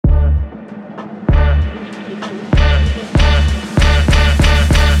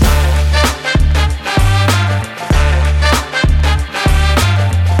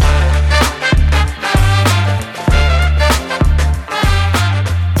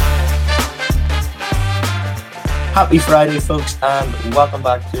Happy Friday, folks, and welcome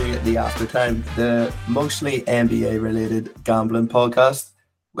back to the After Time, the mostly NBA-related gambling podcast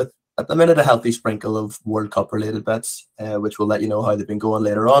with, at the minute, a healthy sprinkle of World Cup-related bets, which will let you know how they've been going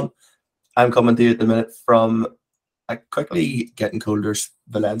later on. I'm coming to you at the minute from a quickly getting colder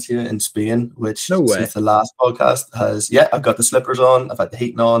Valencia in Spain, which since the last podcast I've got the slippers on, I've had the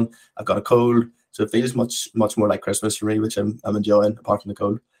heating on, I've got a cold, so it feels much more like Christmas for me, which I'm enjoying, apart from the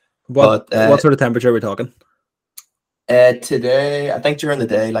cold. What sort of temperature are we talking? Today, I think during the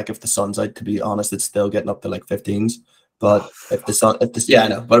day, like if the sun's out, to be honest, it's still getting up to like 15s. But if the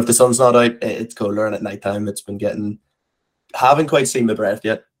sun's not out, it's colder, and at nighttime, it's been getting. Haven't quite seen my breath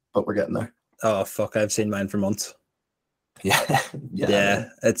yet, but we're getting there. Oh fuck! I've seen mine for months. Yeah.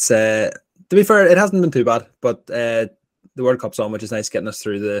 It's to be fair, it hasn't been too bad, but the World Cup's on, which is nice, getting us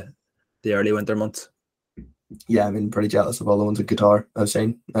through the early winter months. Yeah, I've been pretty jealous of all the ones in Qatar I've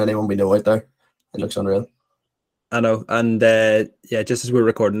seen. Anyone we know out there, it looks unreal. I know, and just as we're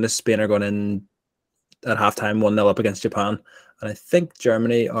recording this, Spain are going in at halftime 1-0 up against Japan, and I think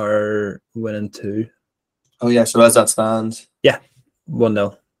Germany are winning 2. Oh yeah, so as that stands,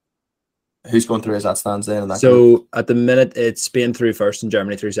 1-0. Who's going through as that stands then? In that so group? At the minute, it's Spain through first and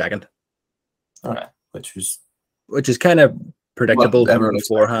Germany through second. All right, which is kind of predictable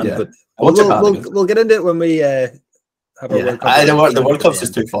beforehand, yeah. But we'll get into it when we have our World Cup. The World Cup's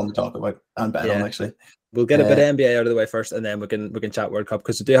just too fun to talk about and bet on, actually. We'll get a bit of NBA out of the way first, and then we can chat World Cup,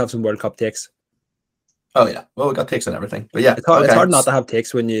 because we do have some World Cup takes. Oh yeah, well, we got takes on everything, but yeah, it's hard not to have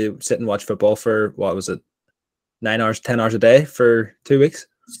takes when you sit and watch football for 9 hours, 10 hours a day for 2 weeks.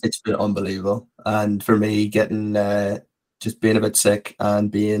 It's been unbelievable, and for me, getting just being a bit sick and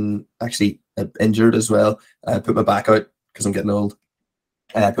being actually injured as well. I put my back out because I'm getting old.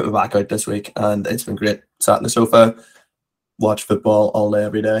 I put my back out this week, and it's been great. Sat on the sofa, watch football all day,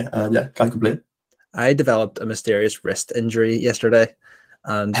 every day, and can't complain. I developed a mysterious wrist injury yesterday,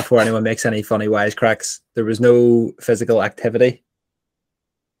 and before anyone makes any funny wisecracks, there was no physical activity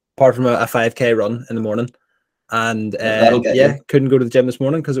apart from a 5K run in the morning, and couldn't go to the gym this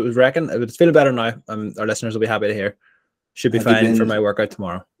morning because it was wrecking. It's feeling better now. Our listeners will be happy to hear. Should be fine for my workout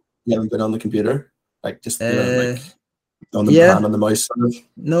tomorrow. You haven't been on the computer, like just on the hand on the mouse sort of?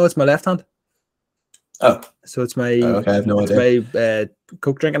 No, it's my left hand. Oh, so it's my I have no idea. My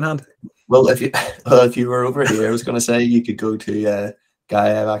Coke drinking hand. Well, if you were over here, I was going to say you could go to a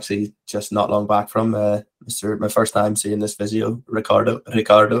guy I've actually just not long back from, my first time seeing this physio, Ricardo,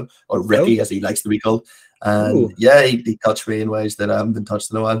 or Ricky as he likes to be called. And he touched me in ways that I haven't been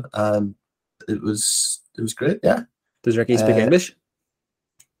touched in a while, and it was great. Yeah. Does Ricky speak English?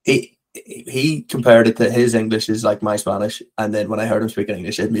 He compared it to his English is like my Spanish, and then when I heard him speaking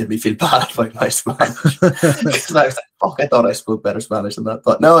English, it made me feel bad about my Spanish. Because I was like, "Fuck! I thought I spoke better Spanish than that."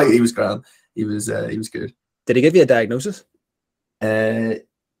 But no, he was grand. He was good. Did he give you a diagnosis?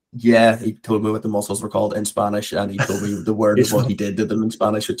 Yeah, he told me what the muscles were called in Spanish, and he told me the word of what he did to them in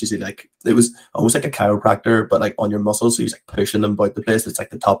Spanish, which is like it was almost like a chiropractor, but like on your muscles. So he's like pushing them about the place. It's like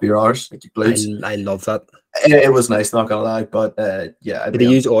the top of your arse, like your glutes. I love that. It was nice, not gonna lie, but Did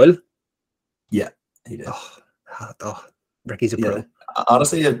he use oil? Yeah, he did. Ricky's a pro.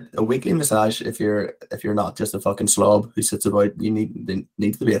 Honestly, a weekly massage, if you're not just a fucking slob who sits about,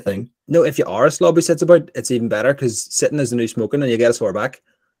 needs to be a thing. No, if you are a slob who sits about, it's even better, because sitting is the new smoking, and you get a sore back.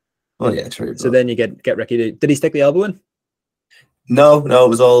 Well, yeah, true. So then you get Ricky. Did he stick the elbow in? No, it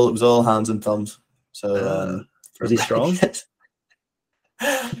was all hands and thumbs. So was he strong?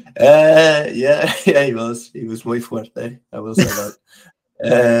 Yeah, he was. He was muy fuerte. I will say that.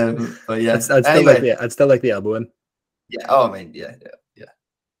 But yeah, I'd still like the elbow in. Yeah. Oh, I mean, yeah.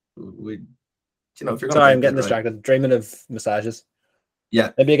 We, if you're going. Sorry, I'm getting distracted. Dreaming of massages.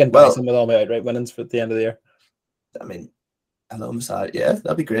 Yeah. Maybe I can buy some with all my outright winnings for the end of the year. I mean, a little massage. Yeah,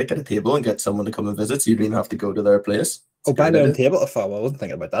 that'd be great. Get a table and get someone to come and visit, so you don't even have to go to their place. Buy my own table. I wasn't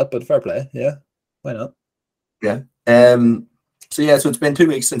thinking about that, but fair play. Yeah, why not? Yeah. So it's been 2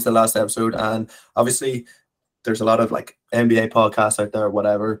 weeks since the last episode, and obviously there's a lot of like NBA podcasts out there,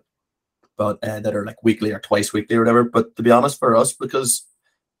 whatever, but that are like weekly or twice weekly or whatever. But to be honest, for us, because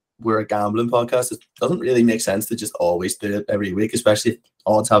we're a gambling podcast, it doesn't really make sense to just always do it every week, especially if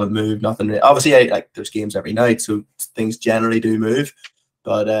odds haven't moved. Nothing really. Obviously, there's games every night, so things generally do move.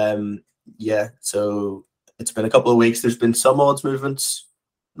 But so it's been a couple of weeks. There's been some odds movements.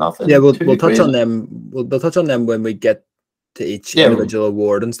 Nothing. Yeah, we'll touch on them. We'll touch on them when we get to each individual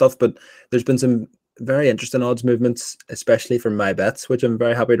award and stuff. But there's been some very interesting odds movements, especially for my bets, which I'm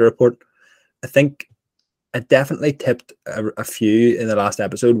very happy to report. I think I definitely tipped a few in the last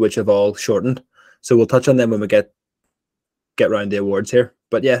episode, which have all shortened. So we'll touch on them when we get around the awards here.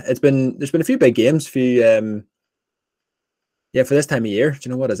 But yeah, there's been a few big games, few Yeah, for this time of year, do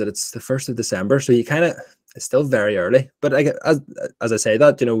you know what is it? It's the 1st of December, so you kind of, it's still very early. But like as I say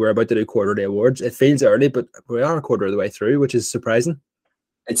that, you know, we're about to do quarterly awards. It feels early, but we are a quarter of the way through, which is surprising.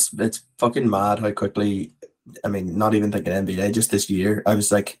 It's fucking mad how quickly. I mean, not even thinking NBA, just this year. I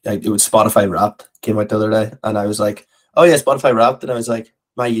was like, it was Spotify Wrapped came out the other day, and I was like, oh yeah, Spotify Wrapped, and I was like,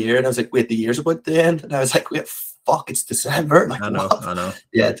 my year, and I was like, wait, the year's about to end, and I was like, wait, fuck, it's December. Like, I know, what? I know.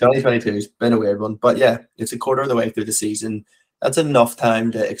 Yeah, 2022 has been a weird one, but yeah, it's a quarter of the way through the season. That's enough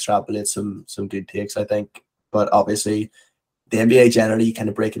time to extrapolate some good takes, I think. But obviously, the NBA generally kind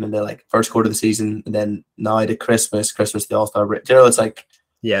of breaking into like first quarter of the season, and then now to Christmas, the All Star break. You know, it's like.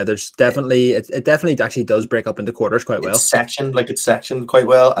 Yeah, there's definitely it definitely actually does break up into quarters quite well. It's sectioned quite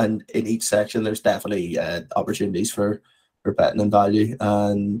well, and in each section there's definitely opportunities for betting and value,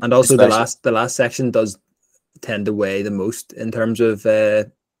 and also the last section does tend to weigh the most in terms of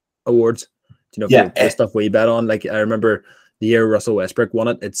awards. You know, for the stuff we bet on. Like I remember the year Russell Westbrook won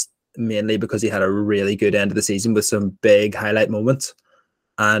it. It's mainly because he had a really good end of the season with some big highlight moments,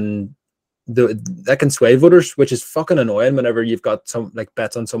 and that can sway voters, which is fucking annoying whenever you've got some like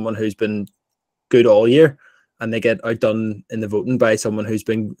bets on someone who's been good all year and they get outdone in the voting by someone who's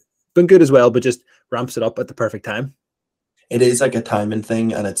been good as well, but just ramps it up at the perfect time. It is like a timing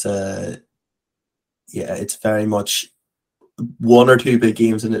thing, and it's very much one or two big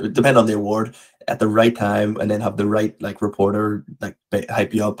games, and it would depend on the award at the right time, and then have the right like reporter like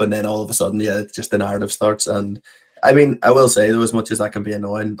hype you up, and then all of a sudden, just the narrative starts. And I mean, I will say, though, as much as that can be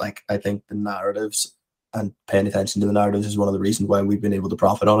annoying, like I think the narratives and paying attention to the narratives is one of the reasons why we've been able to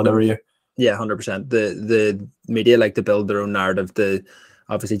profit on it every year. Yeah, 100%. The media like to build their own narrative to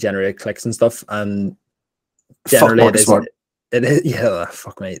obviously generate clicks and stuff, and generally it is. Yeah,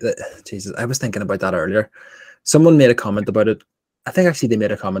 fuck me. Jesus, I was thinking about that earlier. Someone made a comment about it. I think actually they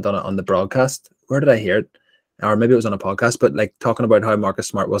made a comment on it on the broadcast. Where did I hear it? Or maybe it was on a podcast, but like talking about how Marcus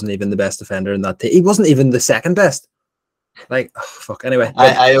Smart wasn't even the best defender in that team. He wasn't even the second best. Like, oh, fuck. Anyway,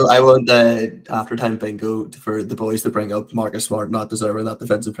 I want the after time bingo for the boys to bring up Marcus Smart not deserving that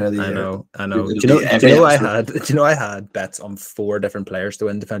defensive player of the year. I know. Do you know I had bets on 4 different players to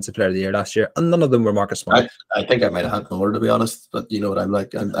win defensive player of the year last year, and none of them were Marcus Smart. I think I might have had more, to be honest, but you know what I'm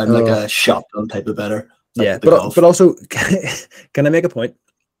like. I'm like a shotgun type of better. Yeah, but also, can I make a point?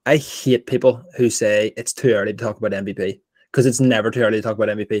 I hate people who say it's too early to talk about MVP, because it's never too early to talk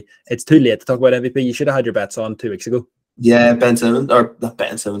about MVP. It's too late to talk about MVP. You should have had your bets on 2 weeks ago. Yeah, Ben Simmons, or not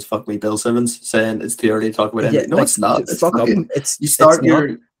Ben Simmons, fuck me, Bill Simmons, saying it's too early to talk about MVP. No, like, it's not. It's fucking,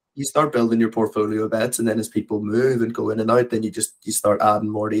 you start building your portfolio of bets, and then as people move and go in and out, then you start adding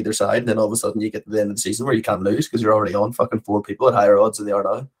more to either side, and then all of a sudden you get to the end of the season where you can't lose because you're already on fucking 4 people at higher odds than they are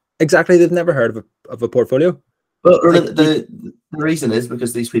now. Exactly, they've never heard of a portfolio. Well, the reason is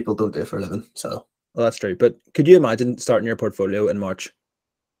because these people don't do it for a living. So, well, that's true. But could you imagine starting your portfolio in March?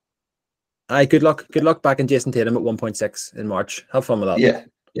 Aye, good luck backing Jason Tatum at 1.6 in March. Have fun with that.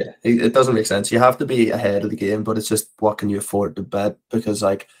 Yeah, it doesn't make sense. You have to be ahead of the game, but it's just what can you afford to bet? Because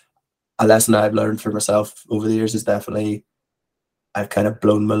like a lesson I've learned for myself over the years is definitely I've kind of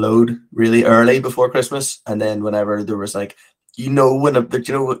blown my load really early before Christmas, and then whenever there was like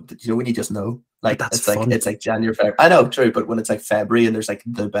when you just know, like it's like January, February. I know, true, but when it's like February and there's like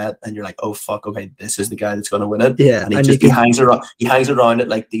the bet, and you're like, oh fuck, okay, this is the guy that's going to win it. Yeah, and he hangs around at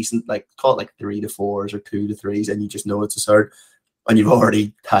like decent, like call it like 3 to 4s or 2 to 3s, and you just know it's a third, and you've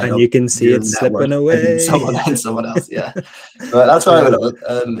already tied and up. You can see it slipping away. Someone else, yeah. But that's how I would do it.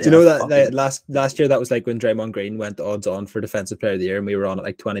 Do you know that last year that was like when Draymond Green went odds on for defensive player of the year, and we were on at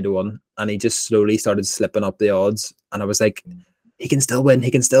like 20-1, and he just slowly started slipping up the odds, and I was like, he can still win.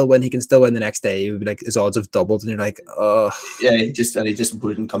 The next day, he would be like, his odds have doubled, and you're like, oh. Yeah, he just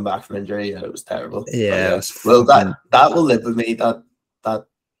wouldn't come back from injury. Yeah, it was terrible. Yeah. That will live with me. That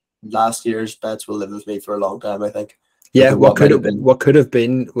last year's bets will live with me for a long time, I think. Yeah, what could have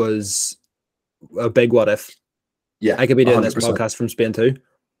been was a big what if. Yeah, I could be doing 100%. This podcast from Spain too.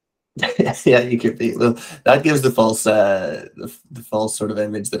 Yeah, you could be. Well, that gives the false sort of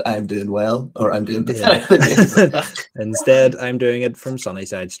image that I'm doing well, or I'm doing better. Yeah. Instead, I'm doing it from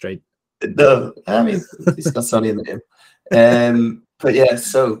Sunnyside Street. No, I mean it's got sunny in the name. But yeah.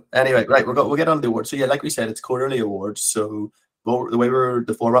 So anyway, right, we'll get on the awards. So yeah, like we said, it's quarterly awards. So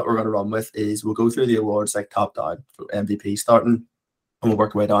the format we're going to run with is we'll go through the awards like top down for MVP starting, and we'll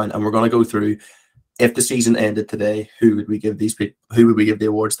work our way down, and we're going to go through. If the season ended today, who would we give the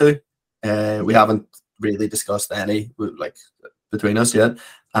awards to? We haven't really discussed any like between us yet,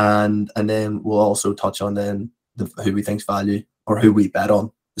 and then we'll also touch on then who we think's value or who we bet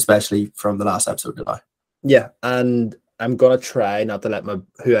on, especially from the last episode to now. Yeah, and I'm gonna try not to let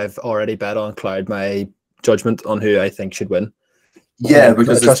who I've already bet on cloud my judgment on who I think should win. Yeah, I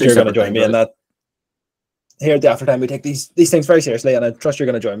because trust there's two you're going to separate join things, me in right? that. Here at the After Time, we take these things very seriously, and I trust you're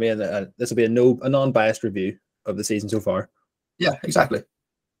going to join me. And this will be a non-biased review of the season so far. Yeah, exactly.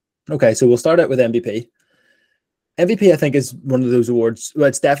 Okay, so we'll start out with MVP. MVP, I think, is one of those awards. Well,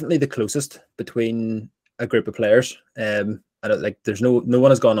 it's definitely the closest between a group of players. I don't like. There's no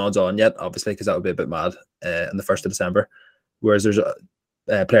one has gone odds on yet, obviously, because that would be a bit mad on the 1st of December. Whereas there's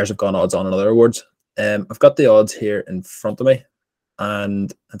players have gone odds on in other awards. I've got the odds here in front of me,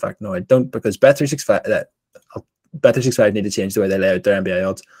 and in fact, no, I don't, because Bet365 Bet365 need to change the way they lay out their NBA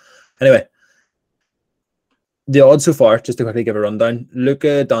odds. Anyway, the odds so far, just to quickly give a rundown: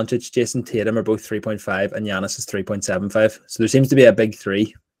 Luka Doncic, Jason Tatum are both 3.5, and Giannis is 3.75. So there seems to be a big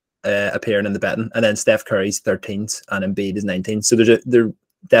three appearing in the betting, and then Steph Curry's 13th and Embiid is 19th. So there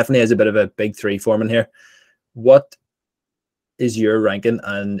definitely is a bit of a big three forming here. What is your ranking,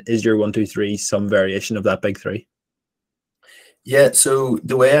 and is your 1, 2, 3 some variation of that big three? Yeah, so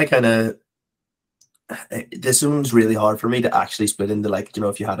the way I kind of, this one's really hard for me to actually split into, like,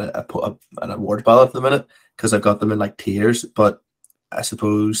 if you had an award ballot at the minute, because I've got them in like tiers. But I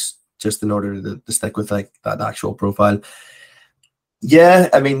suppose just in order to stick with like that actual profile, yeah,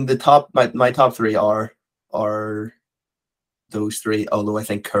 I mean my top three are those three, although I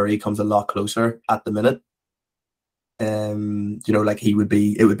think Curry comes a lot closer at the minute. Like it would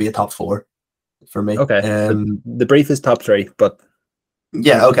be a top four for me. Okay, the brief is top three, but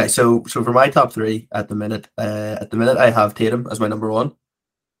yeah, okay. So for my top three at the minute, I have Tatum as my number one,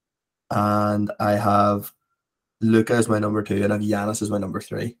 and I have Luka as my number two, and I have Giannis as my number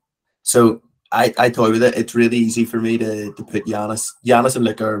three. So I toy with it. It's really easy for me to put Giannis and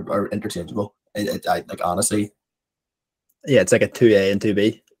Luka are interchangeable. I like, honestly. Yeah, it's like a 2A and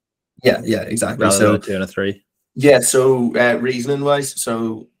 2B. Yeah, exactly. Rather than a 2 and a 3. Yeah, so reasoning wise,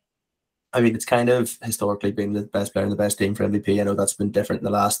 so I mean, it's kind of historically been the best player and the best team for MVP. I know that's been different in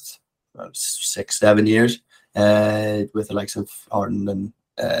the last 6-7 years with the likes of Harden and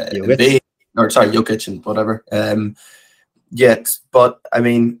Jokic and whatever. But I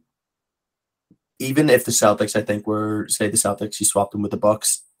mean, even if the Celtics, I think the Celtics, you swapped them with the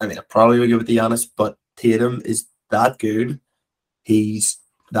Bucks, I mean, I probably would give it to Giannis, but Tatum is that good. He's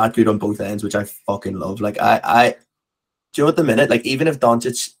that good on both ends, which I fucking love. Like, do you know, at the minute, like, even if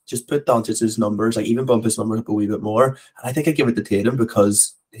Doncic, just put Doncic's numbers, like, even bump his numbers up a wee bit more, and I think I'd give it to Tatum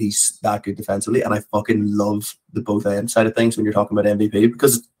because he's that good defensively, and I fucking love the both end side of things when you're talking about MVP,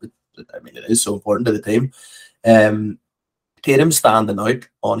 because, I mean, it is so important to the team. Tatum standing out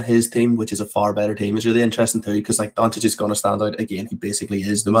on his team, which is a far better team, is really interesting too, because, like, Doncic is going to stand out again. He basically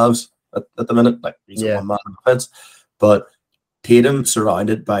is the Mavs at the minute. Like, he's a one-man offense. But Tatum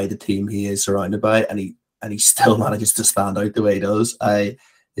surrounded by the team he is surrounded by, and he still manages to stand out the way he does.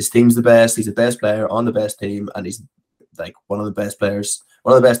 His team's the best. He's the best player on the best team, and he's like one of the best players,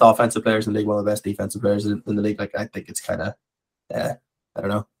 one of the best offensive players in the league, one of the best defensive players in the league. Like, I think it's kind of, I don't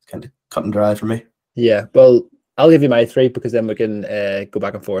know, kind of cut and dry for me. Yeah, well, I'll give you my three, because then we can go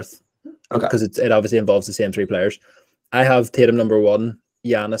back and forth. Okay. Because it obviously involves the same three players. I have Tatum number 1,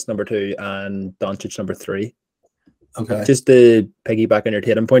 Giannis number 2, and Doncic number 3. Okay. Just to piggyback on your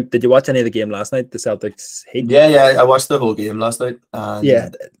Tatum point, did you watch any of the game last night, the Celtics Heat? Yeah, I watched the whole game last night. And yeah,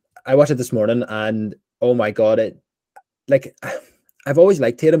 I watched it this morning, and oh my god, I've always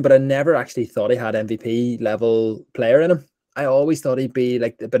liked Tatum, but I never actually thought he had MVP level player in him. I always thought he'd be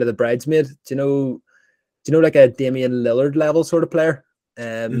like a bit of the bridesmaid. Do you know, like a Damian Lillard level sort of player?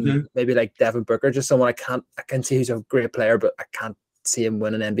 Maybe like Devin Booker, just someone I can see who's a great player, but I can't see him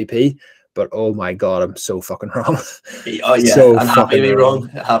win an MVP. But oh my god, I'm so fucking wrong. Oh yeah, so I'm happy to be wrong.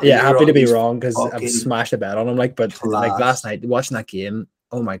 Happy to be wrong because I've smashed a bet on him. Like, but like last night watching that game,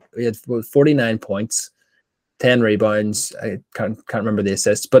 oh my, he had 49 points, 10 rebounds. I can't remember the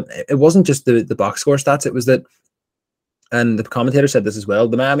assists, but it wasn't just the box score stats. It was that, and the commentator said this as well.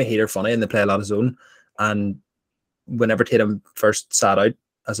 The Miami Heat are funny and they play a lot of zone. And whenever Tatum first sat out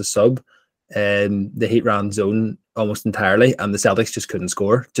as a sub, the Heat ran zone almost entirely, and the Celtics just couldn't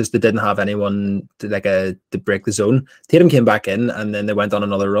score. Just they didn't have anyone to break the zone. Tatum came back in, and then they went on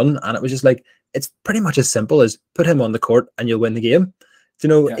another run, and it was just like, it's pretty much as simple as put him on the court and you'll win the game.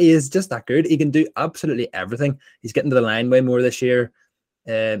 He is just that good. He can do absolutely everything. He's getting to the line way more this year.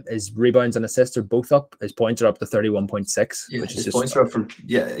 His rebounds and assists are both up. His points are up to 31.6. Yeah, which his is points are up from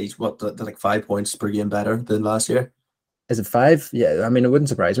he's like 5 points per game better than last year. Is it 5? Yeah, I mean, it wouldn't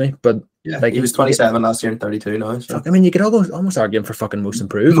surprise me, but yeah, like he was 27 last year and 32 now. So. I mean, you could almost argue him for fucking most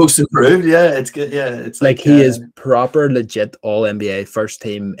improved. Most improved, yeah, it's good. Yeah, it's like he is proper legit all NBA first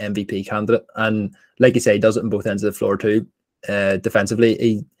team MVP candidate, and like you say, he does it on both ends of the floor too.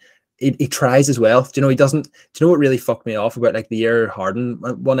 Defensively, he tries as well. Do you know he doesn't? Do you know what really fucked me off about like the year Harden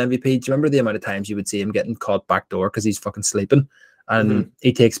won MVP? Do you remember the amount of times you would see him getting caught back door because he's fucking sleeping, and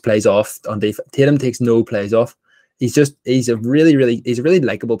he takes plays off on defense? Tatum takes no plays off. He's a really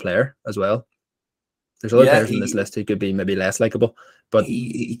likable player as well. There's other players in this list who could be maybe less likable, but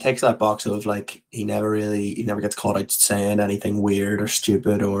he takes that box of like he never gets caught out saying anything weird or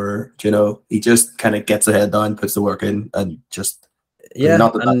stupid, or you know, he just kind of gets the head down, puts the work in, and just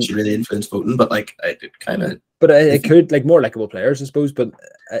not that should really influence voting, but like it kind of. But it could, like, more likable players, I suppose. But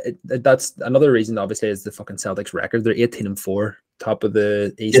that's another reason. Obviously, is the fucking Celtics record. They're 18-4, top of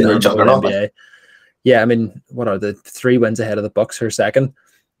the East and the NBA. Yeah, I mean, what are the 3 wins ahead of the Bucks for second?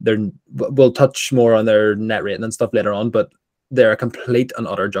 We'll touch more on their net rating and stuff later on, but they're a complete and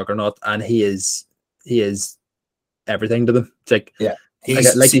utter juggernaut, and he is everything to them. It's like,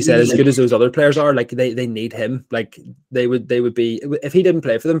 like you said, as good as those other players are, like they need him. Like they would be, if he didn't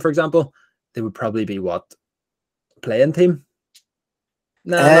play for them, for example, they would probably be what, playing team?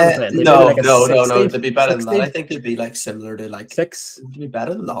 No. They'd be better than that. I think they'd be like similar to like 6. They'd be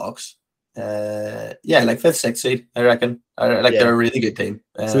better than the Hawks. Yeah, like 5th, 6th seed, I reckon. They're a really good team.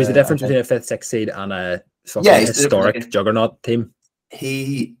 So he's the difference between a 5th, 6th seed and a fucking historic juggernaut team.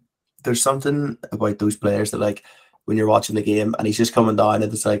 There's something about those players that, like, when you're watching the game and he's just coming down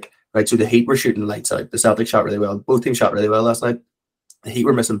and it's like, right, so the Heat were shooting lights out. The Celtics shot really well. Both teams shot really well last night. The Heat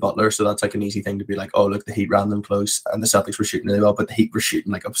were missing Butler, so that's like an easy thing to be like, oh, look, the Heat ran them close, and the Celtics were shooting really well, but the Heat were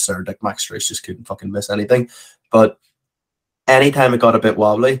shooting like absurd. Like Max Strus just couldn't fucking miss anything. But anytime it got a bit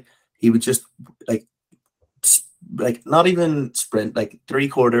wobbly, he would just like not even sprint, like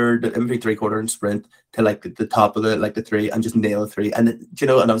three-quarter and sprint to like the top of the 3 and just nail a 3. And then, you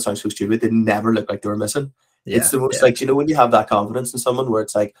know, and that sounds so stupid, they never look like they were missing. It's the most like, you know, when you have that confidence in someone where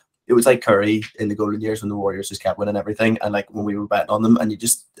it's like, it was like Curry in the golden years when the Warriors just kept winning everything, and like when we were betting on them, and you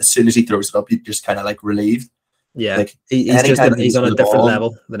just, as soon as he throws it up, you just kind of like relieved. Yeah, like, he's on a different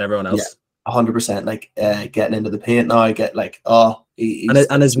level than everyone else. 100%. Like getting into the paint now, I get like,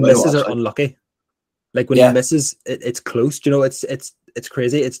 and his misses are unlucky. Like when he misses, it's close. You know, it's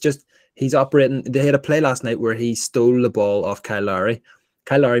crazy. It's just he's operating. They had a play last night where he stole the ball off Kyle Lowry.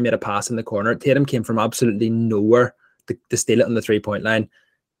 Kyle Lowry made a pass in the corner. Tatum came from absolutely nowhere to steal it on the 3-point line.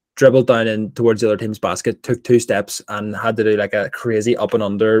 Dribbled down in towards the other team's basket, took 2 steps, and had to do like a crazy up and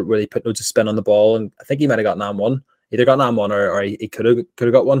under where he put loads of spin on the ball. And I think he might have gotten one. Either gotten one or he could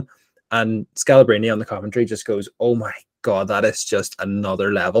have got one. And Scalabrine on the commentary just goes, "Oh my God, that is just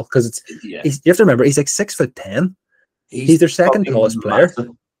another level." Because you have to remember, he's like 6'10". He's their second tallest player.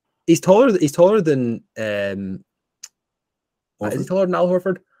 He's taller than is he taller than Al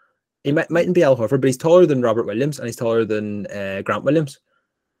Horford? He mightn't be Al Horford, but he's taller than Robert Williams, and he's taller than Grant Williams.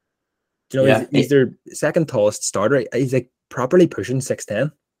 You know, he's their second tallest starter. He's like properly pushing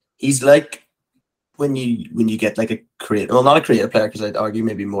 6'10". He's like when you get like a creative, well, not a creative player, because I'd argue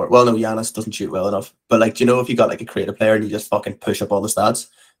maybe more. Well, no, Giannis doesn't shoot well enough. But like, you know, if you got like a creative player and you just fucking push up all the stats,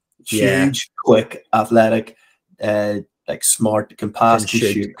 huge, quick, athletic, like smart, can pass, can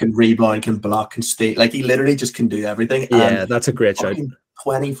shoot, can rebound, can block, can stay. Like he literally just can do everything. Yeah, that's a great shout.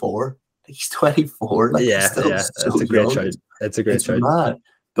 24. He's 24. Like, that's a great shout. It's a great shout. Mad.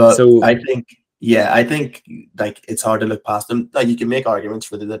 But so, I think like it's hard to look past them. Like you can make arguments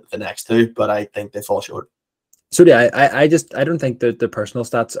for the next 2, but I think they fall short. So yeah, I don't think that the personal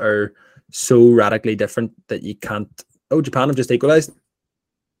stats are so radically different that you can't. Oh, Japan have just equalized.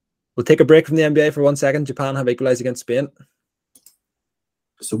 We'll take a break from the NBA for 1 second. Japan have equalized against Spain.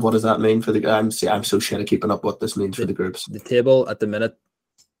 So what does that mean for the? I'm so shit at keeping up what this means for the groups. The table at the minute.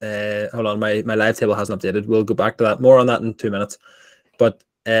 Hold on, my live table hasn't updated. We'll go back to that. More on that in 2 minutes. But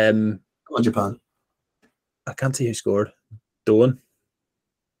come on, Japan. I can't see who scored. Doan.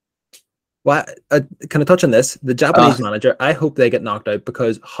 Why? Can I touch on this? The Japanese manager. I hope they get knocked out,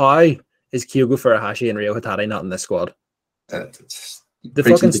 because how is Kyogo Furuhashi and Ryo Hatate not in this squad? The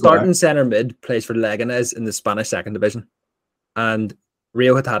fucking starting center mid plays for Leganés in the Spanish second division, and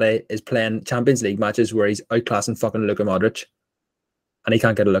Ryo Hatate is playing Champions League matches where he's outclassing fucking Luka Modric, and he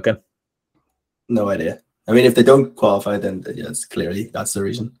can't get a look in. No idea. I mean, if they don't qualify, then it's clearly that's the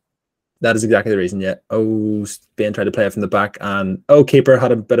reason. That is exactly the reason. Yeah. Oh, Spain tried to play it from the back, and keeper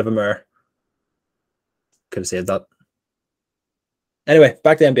had a bit of a mirror. Could have saved that. Anyway,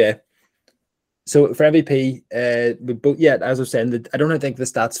 back to NBA. So for MVP, as I was saying, I don't think the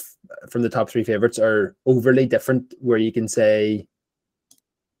stats from the top 3 favorites are overly different, where you can say,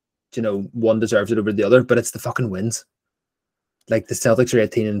 you know, one deserves it over the other, but it's the fucking wins. Like the Celtics are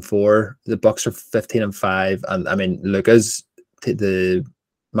 18-4, the Bucks are 15-5, and I mean, the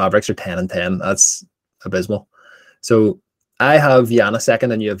Mavericks are 10-10. That's abysmal. So I have Giannis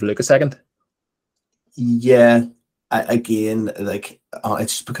second and you have Luka second. Yeah. Again, like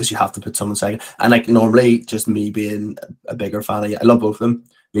it's just because you have to put someone second, and like normally, just me being a bigger fan of, I love both of them.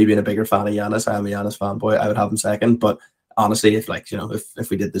 Me being a bigger fan of Giannis, I am a Giannis fanboy. I would have him second, but honestly, if like if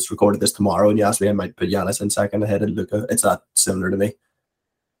we recorded this tomorrow, and you asked me, I might put Giannis in second ahead of Luka. It's that similar to me.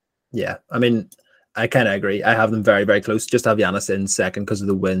 Yeah, I mean, I kind of agree. I have them very, very close. Just have Giannis in second because of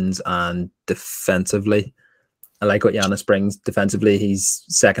the wins and defensively. I like what Giannis brings defensively. He's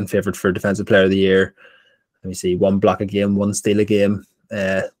second favorite for Defensive Player of the Year. Let me see, 1 block a game, 1 steal a game.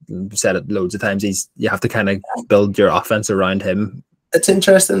 Said it loads of times. You have to kind of build your offense around him. It's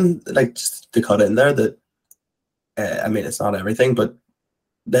interesting, like just to cut in there that I mean it's not everything, but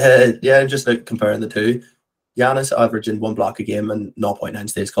just like comparing the two, Giannis averaging 1 block a game and 0.9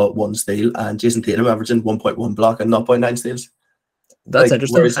 steals, call it 1 steal, and Jason Tatum averaging 1.1 block and 0.9 steals. That's like,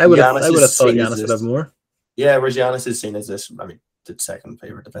 interesting. I would have thought Giannis would have more. Yeah, whereas Giannis is seen as this, I mean, the second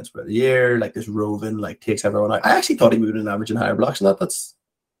favorite defensive player of the year, like this roving, like takes everyone out. I actually thought he would have been averaging higher blocks than that. That's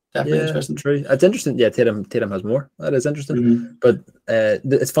definitely interesting. True. It's interesting. Yeah, Tatum has more. That is interesting. But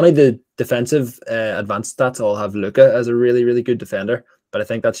it's funny, the defensive advanced stats all have Luka as a really, really good defender. But I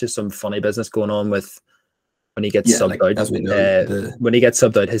think that's just some funny business going on with when he gets subbed out. As we know, when he gets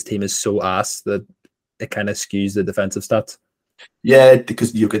subbed out, his team is so ass that it kind of skews the defensive stats. Yeah,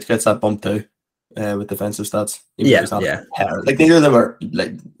 because Jokic gets that bump too. With defensive stats, like neither of them are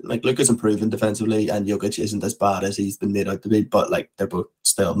like Luka's improving defensively, and Jokic isn't as bad as he's been made out to be, but like they're both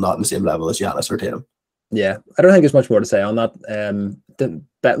still not on the same level as Giannis or Tatum. Yeah, I don't think there's much more to say on that.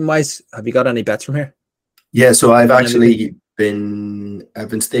 Betting wise, have you got any bets from here? Yeah, so I've actually been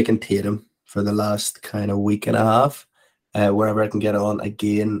staking Tatum for the last kind of week and a half, wherever I can get on.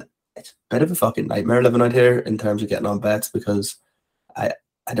 Again, it's a bit of a fucking nightmare living out here in terms of getting on bets because I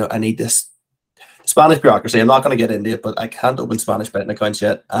need this Spanish bureaucracy. I'm not going to get into it, but I can't open Spanish betting accounts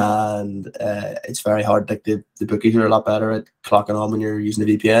yet, and it's very hard. Like the bookies are a lot better at clocking on when you're using a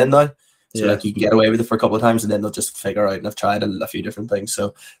VPN now. So like you can get away with it for a couple of times, and then they'll just figure out. And I've tried a few different things,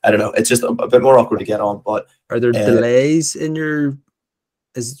 so I don't know. It's just a bit more awkward to get on. But are there delays in your?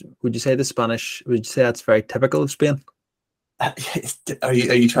 Would you say that's very typical of Spain? Are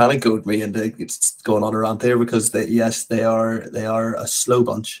you trying to goad me into it's going on around there because they are a slow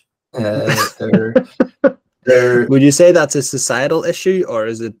bunch. They're Would you say that's a societal issue, or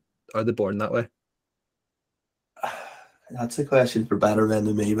are they born that way? That's a question for better men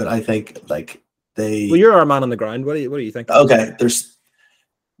than me, but I think like they. Well, you're our man on the ground. What do you think? Okay,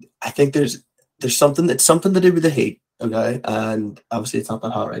 I think there's something. It's something to do with the heat. Okay, and obviously it's not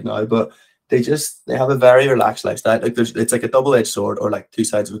that hot right now, but they have a very relaxed lifestyle. Like it's like a double-edged sword, or like two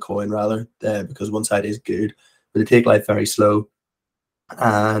sides of a coin rather, because one side is good, but they take life very slow.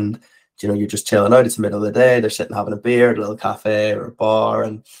 And you're just chilling out. It's the middle of the day. They're sitting having a beer at a little cafe or a bar,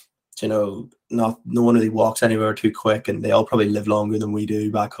 and no one really walks anywhere too quick. And they all probably live longer than we do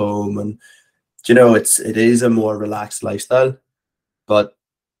back home. And it is a more relaxed lifestyle. But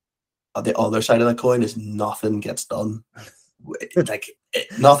the other side of that coin is nothing gets done.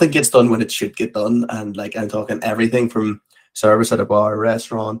 Nothing gets done when it should get done. And like I'm talking everything from service at a bar or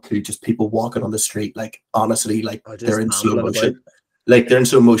restaurant to just people walking on the street. Like honestly, like they're in slow motion. Like they're in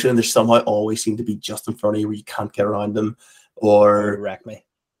slow motion, and they somehow always seem to be just in front of you where you can't get around them, or wreck me.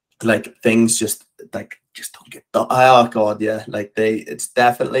 Like things just don't get done. Oh god, yeah. Like it's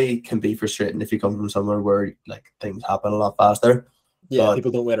definitely can be frustrating if you come from somewhere where like things happen a lot faster. Yeah, but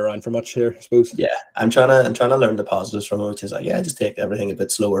people don't wait around for much here, I suppose. Yeah, I'm trying to learn the positives from it, which is like just take everything a bit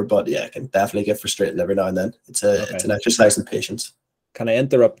slower. But yeah, it can definitely get frustrating every now and then. It's an exercise in patience. Can I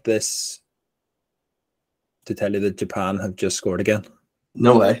interrupt this to tell you that Japan have just scored again?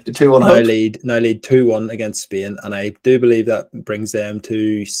 No way. The 2-1 now lead 2-1 against Spain, and I do believe that brings them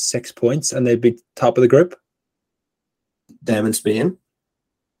to 6 points, and they'd be top of the group. Them in Spain,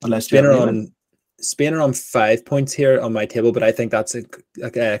 unless Spain are on 5 points here on my table, but I think that's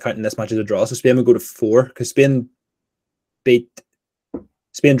counting this match as a draw. So Spain would go to 4 because Spain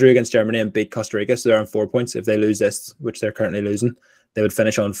drew against Germany and beat Costa Rica, so they're on 4 points. If they lose this, which they're currently losing, they would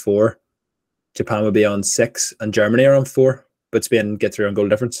finish on 4. Japan would be on 6, and Germany are on 4. But Spain get through on goal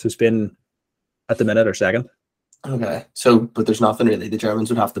difference. So Spain, at the minute, are second. Okay. So, but there's nothing really. The Germans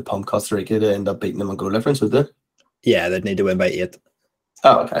would have to pump Costa Rica to end up beating them on goal difference, would they? Yeah, they'd need to win by 8.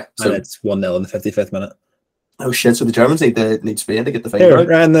 Oh, okay. So and it's 1-0 in the 55th minute. Oh shit! So the Germans need Spain to get the final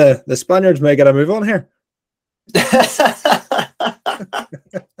right. And the Spaniards may get a move on here.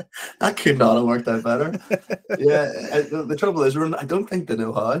 That could not have worked out better. Yeah, the trouble is, I don't think they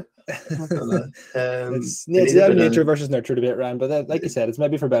know how. It's They need a bit nature of versus nurture debate, Ryan. But like you said, it's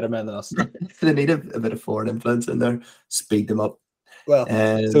maybe for better men than us. they need a bit of foreign influence in there, speed them up. Well,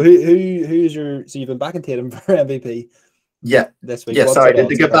 so Um, who's your so you've been backing Tatum for MVP yeah, this week? yeah. What Sorry, sort of to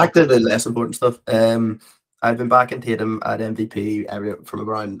odds you get got back him? to the less important stuff. I've been backing Tatum at MVP from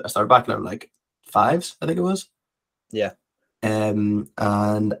around. I started backing him like fives, I think it was. Yeah. And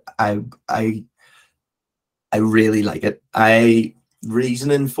I really like it.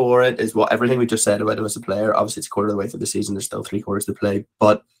 Reasoning for it is what everything we just said about him as a player. Obviously, it's a quarter of the way through the season. There's still 3 quarters to play.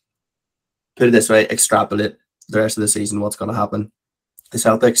 But put it this way, extrapolate the rest of the season, what's going to happen. The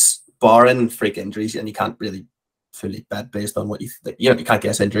Celtics, barring freak injuries, and you can't really fully bet based on what you think. You can't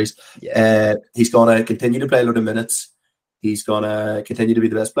guess injuries. Yeah. He's going to continue to play a load of minutes. He's going to continue to be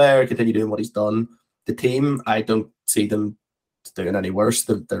the best player, continue doing what he's done. The team, I don't see them doing any worse.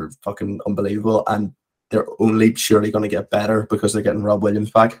 They're fucking unbelievable. And they're only surely going to get better because they're getting Rob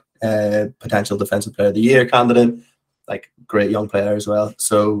Williams back, potential Defensive Player of the Year candidate, like great young player as well.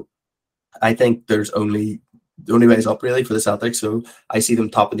 So I think the only way is up really for the Celtics. So I see them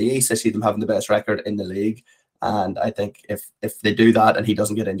top of the East. I see them having the best record in the league. And I think if they do that and he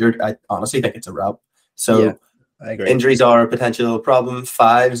doesn't get injured, I honestly think it's a wrap. So Yeah, I agree. Injuries are a potential problem.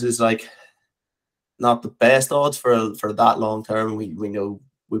 Fives is like not the best odds for that long term. We know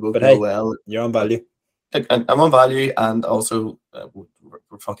we both But know hey, well. you're on value. I'm on value, and also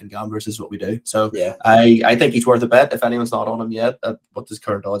we're fucking gamblers is what we do. So Yeah. I think he's worth a bet. If anyone's not on him yet, what does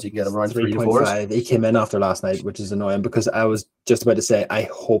current odds? You can get him around 3 to 4. 3.5. He came in after last night, which is annoying because I was just about to say I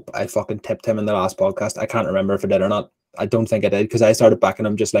hope I fucking tipped him in the last podcast. I can't remember if I did or not. I don't think I did because I started backing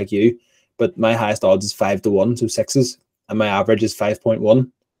him just like you. But my highest odds is 5-1, so sixes, and my average is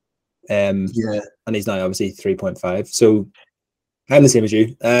 5.1. Yeah, and he's now obviously 3.5. So I'm the same as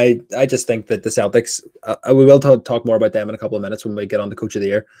you. I just think that the Celtics, we will talk more about them in a couple of minutes when we get on to Coach of the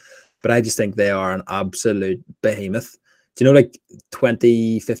Year, but I just think they are an absolute behemoth. Do you know, like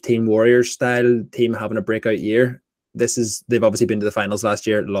 2015 Warriors style team having a breakout year? They've obviously been to the finals last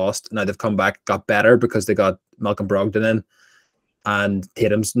year, lost. Now they've come back, got better because they got Malcolm Brogdon in, and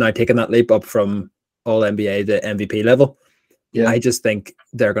Tatum's now taking that leap up from all NBA to MVP level. yeah. I just think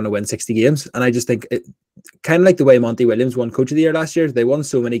they're going to win 60 games. And I just think it kind of like the way Monty Williams won Coach of the Year last year. They won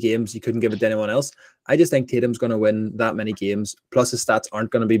so many games, you couldn't give it to anyone else. I just think Tatum's going to win that many games. Plus, his stats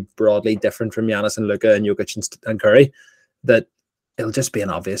aren't going to be broadly different from Giannis and Luka and Jokic and Curry, that it'll just be an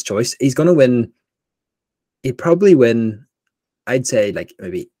obvious choice. He's going to win. He'd probably win, I'd say, like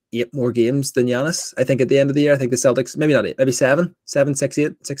maybe 8 more games than Giannis. I think at the end of the year, I think the Celtics, maybe not 8, maybe 7, 6,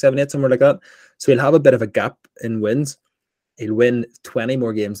 8, 6, 7, 8, somewhere like that. So he'll have a bit of a gap in wins. He'll win 20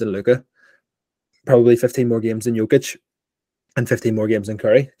 more games than Luka, probably 15 more games than Jokic, and 15 more games than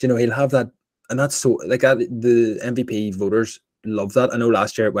Curry. Do you know, he'll have that, and that's so like that. The MVP voters love that. I know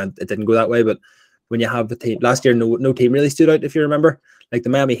last year it didn't go that way, but when you have the team last year, no team really stood out. If you remember, like the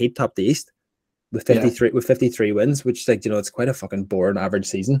Miami Heat topped the East with 53 wins, which like it's quite a fucking boring average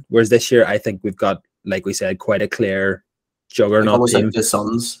season. Whereas this year, I think we've got, like we said, quite a clear juggernaut Almost team. like the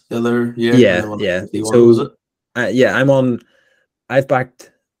Suns the other year. Yeah. So was it? I'm on. I've backed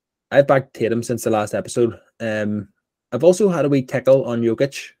Tatum since the last episode. I've also had a wee tickle on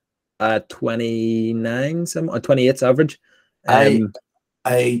Jokic at 29, 28's average.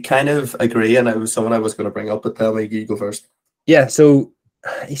 I kind of agree, and it was someone I was going to bring up, but tell me, you go first. Yeah, so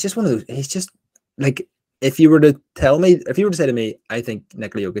he's just one of those. He's just like, if you were to say to me, I think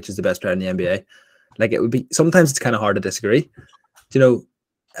Nikola Jokic is the best player in the NBA, like it would be. Sometimes it's kind of hard to disagree.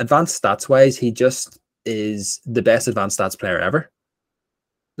 Advanced stats wise, he just is the best advanced stats player ever.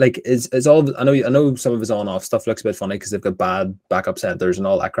 Like is all. I know some of his on-off stuff looks a bit funny because they've got bad backup centers and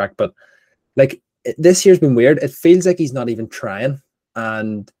all that crack, but like this year's been weird. It feels like he's not even trying,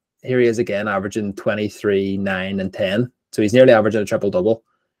 and here he is again, averaging 23, 9, and 10. So he's nearly averaging a triple-double.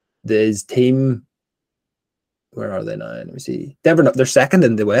 His team, where are they now? Let me see. Denver, they're second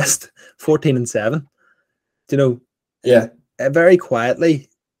in the West, 14 and 7. Yeah. Very quietly,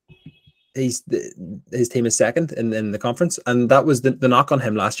 his team is second in the conference. And that was the knock on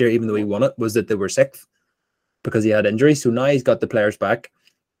him last year, even though he won it, was that they were 6th because he had injuries. So now he's got the players back.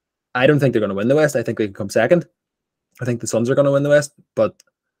 I don't think they're going to win the West. I think they can come second. I think the Suns are going to win the West, but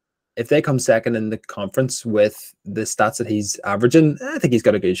if they come second in the conference with the stats that he's averaging, I think he's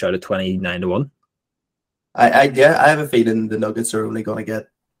got a good shot at 29-1. I have a feeling the Nuggets are only going to get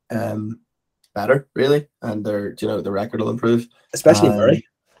better, really, and the record will improve. Especially Murray.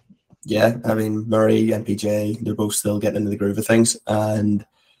 Yeah, I mean Murray and PJ, they're both still getting into the groove of things, and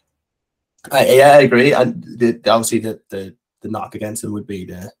I agree. And obviously the knock against him would be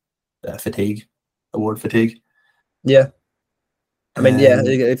the fatigue, award fatigue. Yeah. I mean, yeah,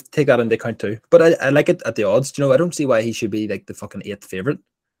 take that into account too. But I like it at the odds. I don't see why he should be like the fucking 8th favorite.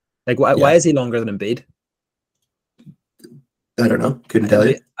 Like, why is he longer than Embiid? I don't know. Couldn't tell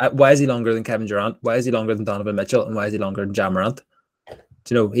you. Why is he longer than Kevin Durant? Why is he longer than Donovan Mitchell? And why is he longer than Ja Morant?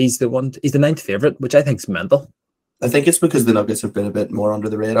 He's the 9th favorite, which I think is mental. I think it's because the Nuggets have been a bit more under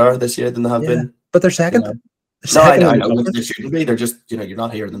the radar this year than they have been. But they're second. I know they shouldn't be. They're just, you're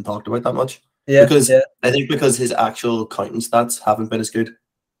not hearing them talked about that much. Yeah. I think because his actual counting stats haven't been as good.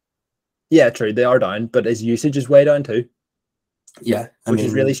 Yeah, true. They are down, but his usage is way down too. Yeah. Which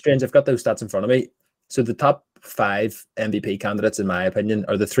is really strange. I've got those stats in front of me. So the top 5 MVP candidates, in my opinion,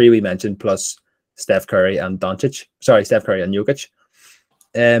 are the 3 we mentioned, plus Steph Curry and Doncic. Sorry, Steph Curry and Jokic.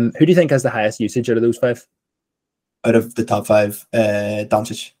 Who do you think has the highest usage out of those 5? Out of the top 5,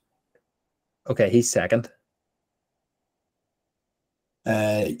 Doncic. Okay, he's second.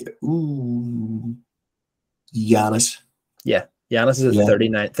 Giannis. Yeah, Giannis is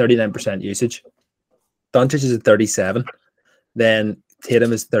at 39% usage. Doncic is at 37. Then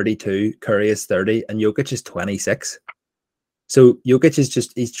Tatum is 32, Curry is 30, and Jokic is 26. So Jokic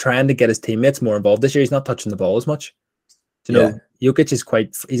is he's trying to get his teammates more involved this year. He's not touching the ball as much. Jokic is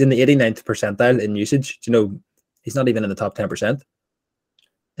he's in the 89th percentile in usage. He's not even in the top 10%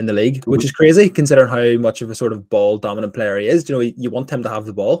 in the league, which is crazy considering how much of a sort of ball dominant player he is. You want him to have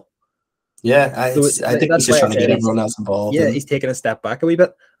the ball. Yeah, I think he's just trying to get everyone else involved. Yeah, he's taking a step back a wee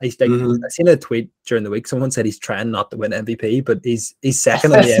bit. I've seen a tweet during the week. Someone said he's trying not to win MVP, but he's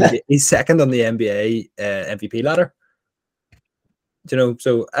second on the NBA, he's second on the NBA MVP ladder.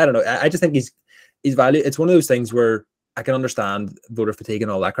 So I don't know. I just think he's value. It's one of those things where I can understand voter fatigue and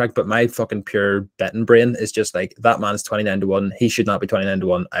all that crack, but my fucking pure betting brain is just like, that man is 29-1. He should not be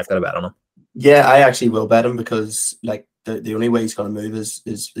 29-1. I've got to bet on him. Yeah, I actually will bet him because like the only way he's going to move is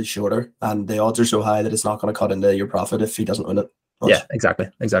shorter, and the odds are so high that it's not going to cut into your profit if he doesn't win it much. Yeah, exactly.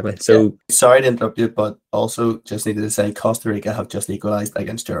 So sorry to interrupt you, but also just needed to say Costa Rica have just equalized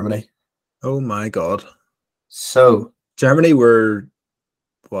against Germany. Oh my God. So Germany were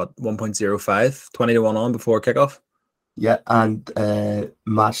what, 1.05, 20-1 on before kickoff? Yeah, and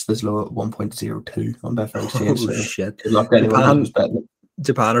matched as low at 1.02 on Betfair Exchange. Oh, shit. Good luck to anyone who's betting it.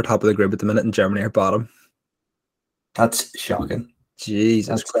 Japan are top of the group at the minute and Germany are bottom. That's shocking.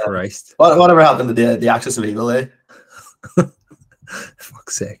 Jesus Christ. Whatever happened to the axis of evil, eh?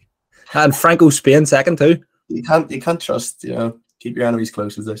 Fuck's sake. And Franco Spain second too. You can't trust, keep your enemies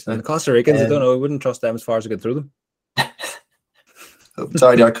close, as they say. And Costa Ricans, I don't know, I wouldn't trust them as far as I could throw them.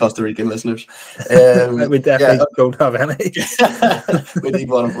 Sorry to our Costa Rican listeners. We definitely don't have any. we need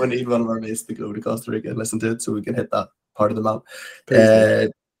one of our mates to go to Costa Rica and listen to it so we can hit that part of the map.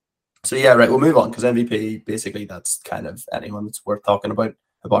 So yeah, right, we'll move on because MVP, basically that's kind of anyone that's worth talking about,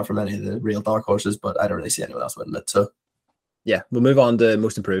 apart from any of the real dark horses, but I don't really see anyone else winning it. So yeah, we'll move on to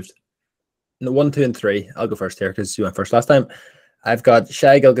most improved. 1, 2, and 3. I'll go first here because you went first last time. I've got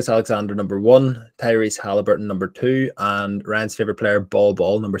Shai Gilgeous-Alexander number 1, Tyrese Halliburton number 2, and Ryan's favorite player,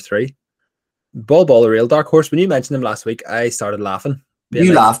 Ball number 3. Ball, a real dark horse. When you mentioned him last week, I started laughing.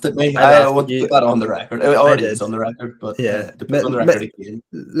 You laughed at me. I want to put that on the record. It already is on the record, but yeah, to put on the record again.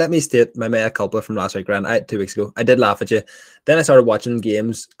 Let me state my mea culpa from last week, Ryan. 2 weeks ago, I did laugh at you. Then I started watching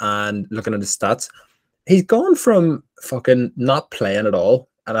games and looking at his stats. He's gone from fucking not playing at all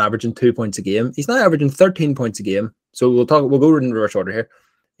and averaging 2 points a game. He's now averaging 13 points a game. So we'll go in reverse order here.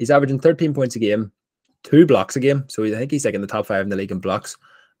 He's averaging 13 points a game, 2 blocks a game. So I think he's like in the top 5 in the league in blocks,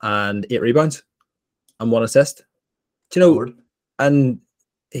 and 8 rebounds and 1 assist. And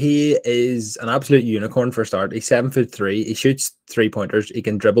he is an absolute unicorn for a start. He's 7'3". He shoots 3-pointers. He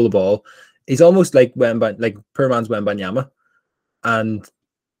can dribble the ball. He's almost like poor man's Wembanyama. And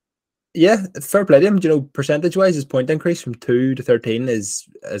yeah, fair play to him. Percentage wise, his point increase from 2 to 13 is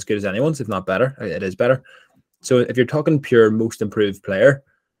as good as anyone's, if not better. It is better. So if you're talking pure most improved player,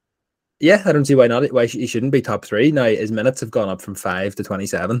 yeah, I don't see why not. Why he shouldn't be top 3. Now his minutes have gone up from 5 to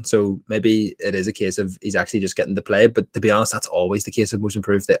 27, so maybe it is a case of he's actually just getting to play. But to be honest, that's always the case of most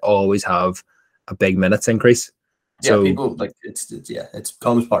improved. They always have a big minutes increase. Yeah, so people like it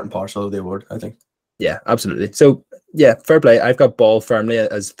comes part and parcel of the award, I think. Yeah, absolutely. So yeah, fair play. I've got Ball firmly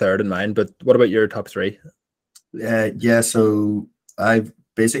as 3rd in mine. But what about your top 3? Yeah, so I've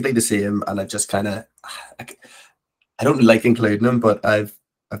basically the same, and I've just kind of I don't like including them, but I've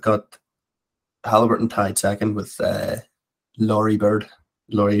got Halliburton tied 2nd with Lauri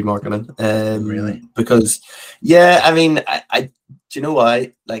Markkanen. Really? Because yeah, I mean, I do you know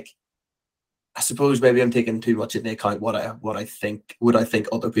why? Like, I suppose maybe I'm taking too much into account what I think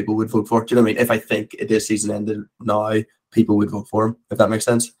other people would vote for. Do you know what I mean? If I think this season ended now, people would vote for him, if that makes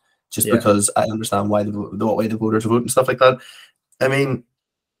sense. Just because I understand why the way the voters vote and stuff like that. I mean,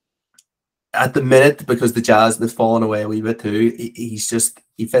 at the minute, because the Jazz they've fallen away a wee bit too, he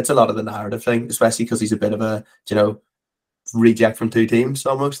fits a lot of the narrative thing, especially because he's a bit of a reject from two teams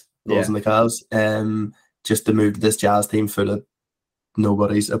almost, Bulls and the Cavs. Just to move to this Jazz team full of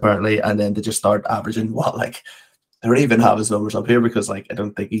nobodies apparently, and then to just start averaging I don't even have his numbers up here because I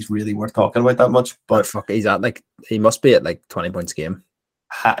don't think he's really worth talking about that much. But fuck, he must be at 20 points a game.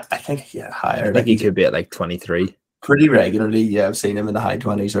 I think higher. I think he could be at 23. Pretty regularly, yeah. I've seen him in the high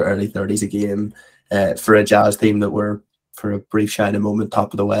 20s or early 30s a game for a Jazz team that were, for a brief shining moment,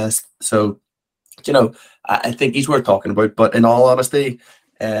 top of the West. So, I think he's worth talking about. But in all honesty,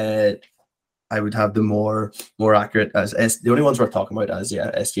 I would have the more accurate as the only ones worth talking about as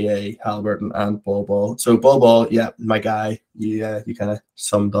SGA, Halliburton, and Ball. So Ball, yeah, my guy. You kind of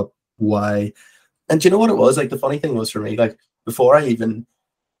summed up why. And do you know what it was? The funny thing was for me, before I even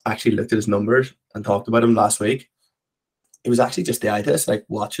actually looked at his numbers and talked about him last week, it was actually just the eye test,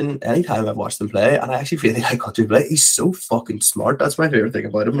 watching anytime I've watched him play, and I actually really like watching him play. He's so fucking smart. That's my favorite thing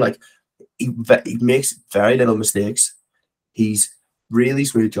about him. He makes very little mistakes. He's really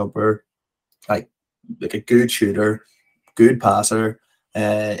smooth jumper, like a good shooter, good passer.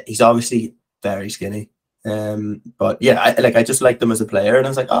 He's obviously very skinny. But yeah, I just liked him as a player, and I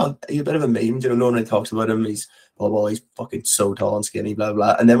was like, oh, he's a bit of a meme. No one really talks about him. He's fucking so tall and skinny, blah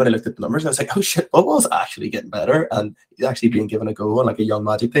blah. And then when I looked at the numbers, I was like, oh shit, Ball's actually getting better, and he's actually being given a go on a young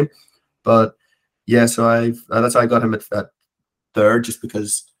Magic team. But yeah, so that's why I got him at third, just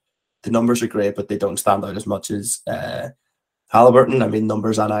because the numbers are great, but they don't stand out as much as Halliburton. I mean,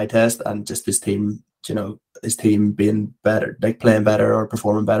 numbers and eye test, and just his team, his team being better, playing better or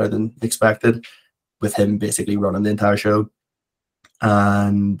performing better than expected, with him basically running the entire show.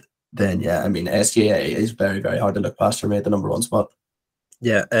 And then, yeah, I mean, SGA is very, very hard to look past for me at the number one spot.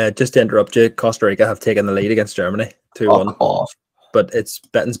 Yeah, just to interrupt you, Costa Rica have taken the lead against Germany 2-1. Off. But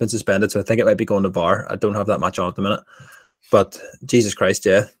betting's been suspended, so I think it might be going to VAR. I don't have that much on at the minute. But Jesus Christ,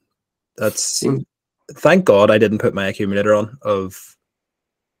 yeah. Thank God I didn't put my accumulator on of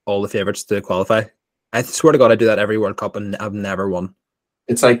all the favourites to qualify. I swear to God I do that every World Cup and I've never won.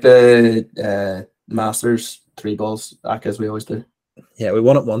 It's like the Masters 3 balls, as we always do. Yeah, we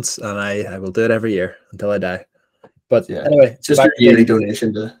won it once, and I will do it every year until I die. But yeah, anyway, it's just a yearly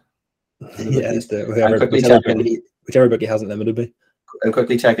donation to whichever bookie hasn't limited me. I'm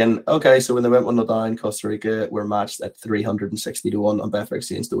quickly checking. Okay, so when they went 1-0 down, Costa Rica were matched at 360-1 on Betfair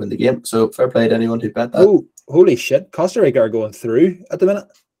Exchange to win the game. So fair play to anyone who bet that. Oh, holy shit! Costa Rica are going through at the minute.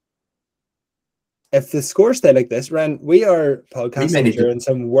 If the scores stay like this, Ryan, we are podcasting during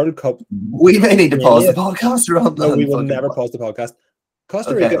some World Cup. We may need to pause the podcast. No, we will never pause the podcast.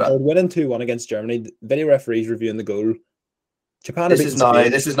 Costa Rica are winning 2-1 against Germany. The video referees reviewing the goal. Japan. This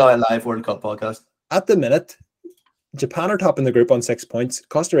is now a live World Cup podcast. At the minute, Japan are top in the group on 6 points.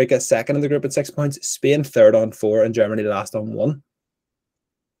 Costa Rica second in the group at 6 points. Spain third on 4, and Germany last on 1.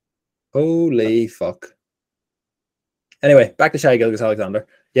 Holy fuck! Anyway, back to Shai Gilgeous-Alexander.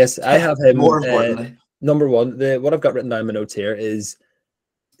 Yes, I have him more importantly. Number one. What I've got written down in my notes here is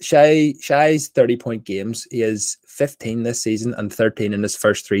Shai's 30-point games. He has 15 this season and 13 in his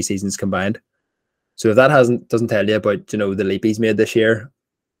first 3 seasons combined. So if that doesn't tell you about the leap he's made this year,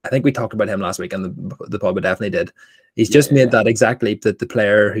 I think we talked about him last week, and the pod definitely did. He's just made that exact leap that the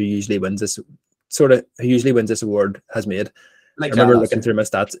player who usually wins this award has made. I remember looking through my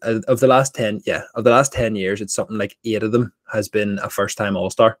stats of the last 10 years, it's something like 8 of them has been a first-time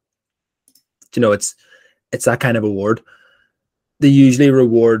All-Star. It's that kind of award. They usually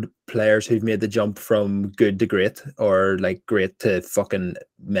reward players who've made the jump from good to great, or great to fucking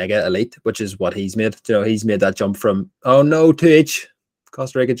mega elite, which is what he's made. He's made that jump from 2H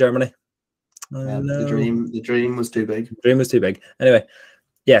Costa Rica, Germany. No. The dream was too big. Anyway.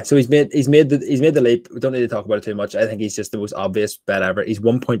 Yeah, so he's made the leap. We don't need to talk about it too much. I think he's just the most obvious bet ever. He's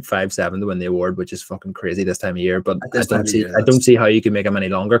 1.57 to win the award, which is fucking crazy this time of year. But I don't see how you can make him any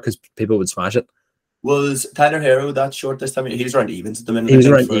longer, because people would smash it. Was Tyler Hero that short this time? He was around evens at the minute. He was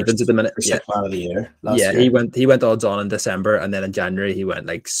around evens at the minute. Yeah, man of the year. Year. He went odds on in December, and then in January he went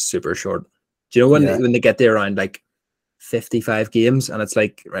super short. Do you know when they get there around 55 games, and it's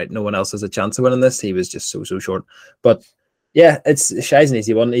right, no one else has a chance of winning this? He was just so short, but. Yeah, Shai's an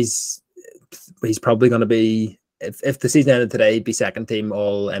easy one. He's probably going to be, if the season ended today, he'd be second team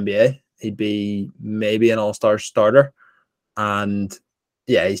All NBA. He'd be maybe an All-Star starter, and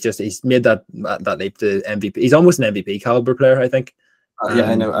yeah, he's made that leap to MVP. He's almost an MVP caliber player, I think. Yeah,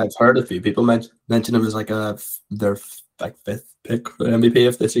 I know. I've heard a few people mention him as their 5th pick for MVP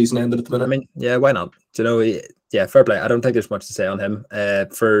if the season ended at the minute. I mean, yeah, why not? Yeah, fair play. I don't think there's much to say on him.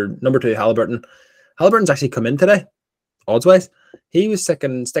 For number 2, Halliburton's actually come in today. Odds-wise, he was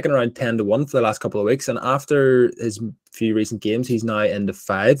sticking around 10-1 for the last couple of weeks, and after his few recent games, he's now into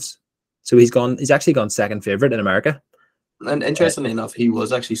fives. So he's actually gone second favorite in America. And interestingly enough, he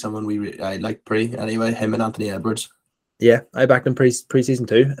was actually someone I liked anyway. Him and Anthony Edwards. Yeah, I backed him pre-season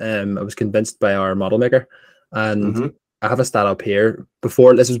too. I was convinced by our model maker, and I have a stat up here. This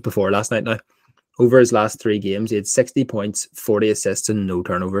was before last night. Now, over his last 3 games, he had 60 points, 40 assists, and no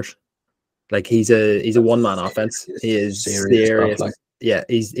turnovers. Like he's a one-man offense. He is serious. Stuff, like. Yeah,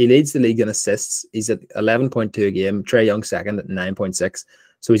 he leads the league in assists. He's at 11.2 a game. Trae Young second at 9.6.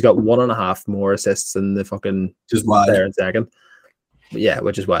 So he's got 1.5 more assists than the fucking player in second. But yeah,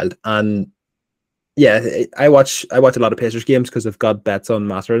 which is wild. And yeah, I watch a lot of Pacers games because I've got bets on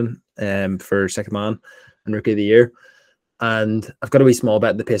Mathurin for second man and rookie of the year. And I've got a wee small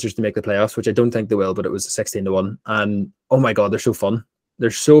bet in the Pacers to make the playoffs, which I don't think they will, but it was 16-1. And oh my God, they're so fun.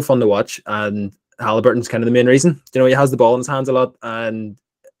 They're so fun to watch. And Halliburton's kind of the main reason. You know, he has the ball in his hands a lot. And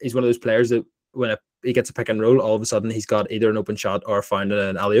he's one of those players that when he gets a pick and roll, all of a sudden he's got either an open shot or found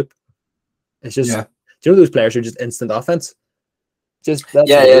an alley-oop. It's just, do you know those players who are just instant offense? It's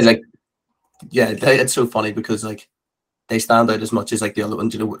so funny because like they stand out as much as like the other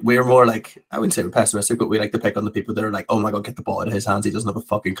ones. You know, we're more like, I wouldn't say we're pessimistic, but we like to pick on the people that are like, oh my God, get the ball out of his hands. He doesn't have a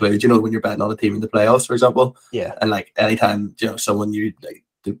fucking clue. Do you know, when you're betting on a team in the playoffs, for example? Yeah. And like anytime, you know, someone you like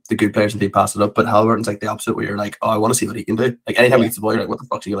the good players in the team pass it up, but Halliburton's like the opposite where you're like, oh, I want to see what he can do. Like anytime he gets the ball, you're like, what the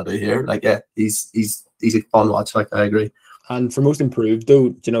fuck's he gonna do here? Like, yeah, he's a fun watch. Like, I agree. And for most improved,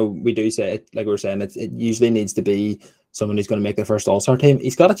 though, you know, we do say it, like we were saying, it usually needs to be someone who's going to make their first All-Star team.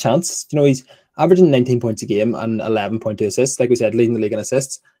 He's got a chance. You know, he's averaging 19 points a game and 11.2 assists. Like we said, leading the league in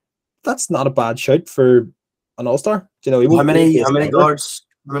assists. That's not a bad shout for an All-Star. You know, how many guards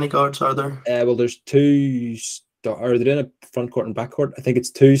are there? Well, there's 2. They're doing a front court and back court. I think it's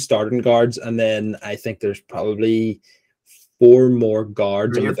 2 starting guards, and then I think there's probably 4 more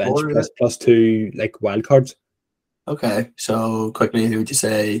guards on the bench plus 2 like wild cards. Okay, so quickly, who would you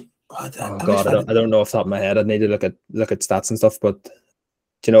say? I don't know off the top of my head. I'd need to look at stats and stuff, but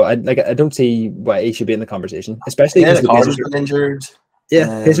you know, I don't see why he should be in the conversation, especially because the Pacers are injured.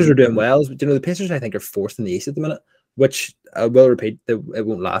 Yeah, Pacers are doing well. But, you know, the Pacers I think are 4th in the East at the minute, which I will repeat that it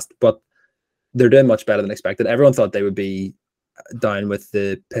won't last, but they're doing much better than expected. Everyone thought they would be down with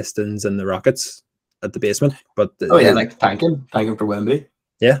the Pistons and the Rockets at the basement, but like tanking for Wemby.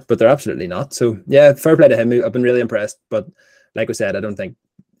 Yeah, but they're absolutely not. So yeah, fair play to him. I've been really impressed, but like we said, I don't think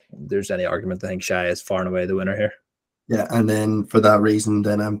there's any argument. I think Shai is far and away the winner here. Yeah, and then for that reason,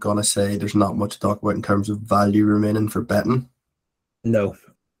 then I'm gonna say there's not much to talk about in terms of value remaining for betting. No,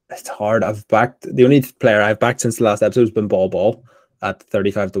 it's hard. The only player I've backed since the last episode has been Ball at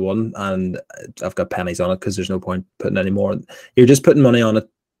 35-1, and I've got pennies on it because there's no point putting any more. You're just putting money on it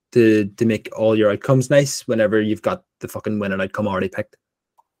to make all your outcomes nice whenever you've got the fucking winning outcome already picked.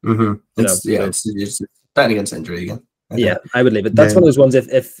 It's betting against injury again. Yeah, I would leave it. That's one of those ones.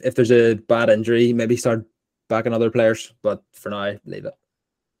 If there's a bad injury, maybe start backing other players. But for now, leave it.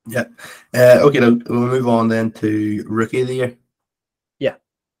 Yeah. Okay. We'll move on then to rookie of the year. Yeah.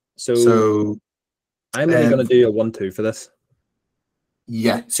 So I'm only going to do a 1-2 for this.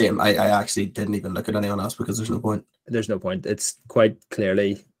 Yeah, same. I actually didn't even look at anyone else because there's no point. There's no point. It's quite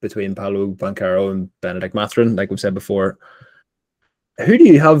clearly between Paolo Banchero and Benedict Mathurin, like we've said before. Who do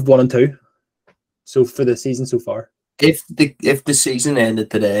you have 1 and 2? So for the season so far, if the season ended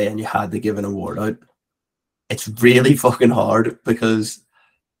today and you had to give an award out, it's really fucking hard because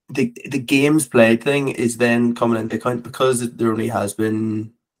the games played thing is then coming into account because there only has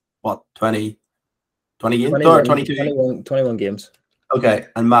been 20 games or 22 21 games. Okay,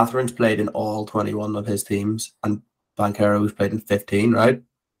 and Mathurin's played in all 21 of his teams, and Banchero's played in 15, right?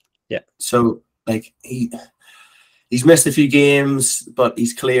 Yeah. So like he's missed a few games, but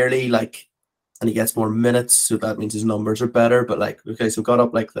he's clearly like, and he gets more minutes, so that means his numbers are better. But like, okay, so got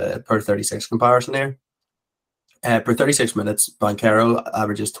up like the per 36 comparison here. Per 36 minutes, Banchero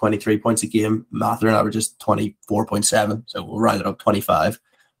averages 23 points a game. Mathurin averages 24.7, so we'll round it up 25.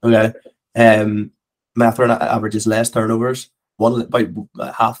 Okay. Mathurin averages less turnovers. About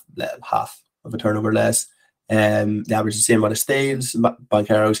half of a turnover less. The average is the same amount of steals.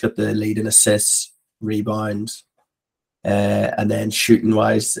 Banchero's got the lead in assists, rebounds, and then shooting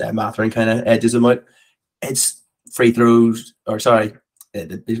wise, Mathurin kind of edges him out. It's free throws,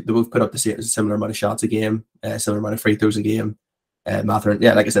 they both put up the similar amount of shots a game, similar amount of free throws a game. Mathurin,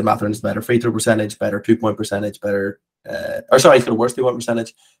 like I said, Mathurin's better free throw percentage, better 2-point percentage, better. He's got a worse 2-point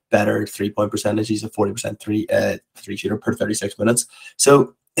percentage, better 3-point percentage. He's a 40% three shooter per 36 minutes.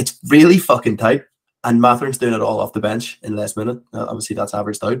 So it's really fucking tight. And Mathurin's doing it all off the bench in last minute. Obviously, that's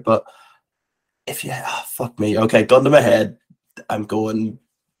averaged out. But fuck me. Okay, gun to my head. I'm going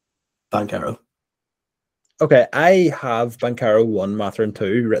Bankero. Okay, I have Bankero 1, Matherin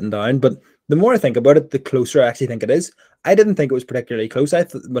 2 written down, but the more I think about it, the closer I actually think it is. I didn't think it was particularly close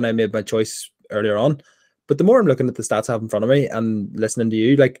when I made my choice earlier on, but the more I'm looking at the stats I have in front of me and listening to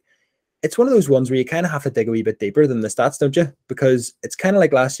you, like, it's one of those ones where you kind of have to dig a wee bit deeper than the stats, don't you? Because it's kind of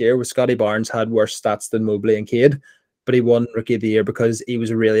like last year where Scotty Barnes had worse stats than Mobley and Cade, but he won Rookie of the Year because he was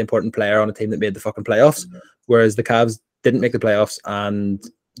a really important player on a team that made the fucking playoffs, whereas the Cavs didn't make the playoffs and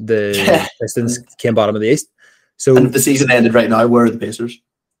the Pistons came bottom of the East. So, and if the season ended right now, where are the Pacers?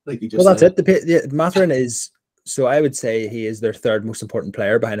 Like you just well, that's it. Matherin is, so I would say he is their third most important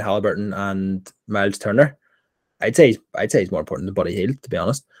player behind Halliburton and Miles Turner. I'd say he's more important than Buddy Hield, to be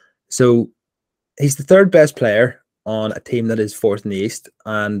honest. So he's the third best player on a team that is fourth in the East,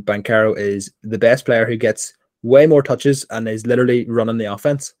 and Bankero is the best player who gets way more touches and is literally running the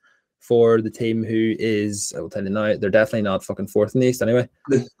offense for the team who is, I will tell you now, they're definitely not fucking fourth in the East anyway.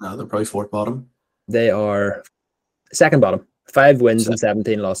 No, they're probably fourth bottom. They are second bottom, 5 wins and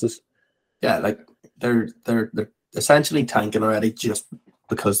 17 losses. Yeah, like they're essentially tanking already just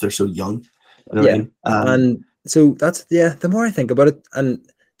because they're so young. You know what I mean? And so that's, the more I think about it, and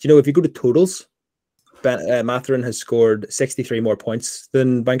you know, if you go to totals, Matherin has scored 63 more points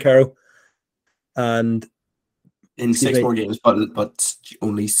than Bankero, and in 6 more games, but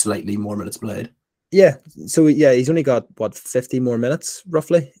only slightly more minutes played. Yeah, so he's only got 50 more minutes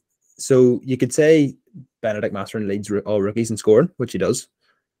roughly. So you could say Benedict Matherin leads all rookies in scoring, which he does,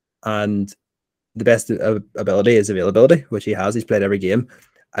 and the best ability is availability, which he has. He's played every game.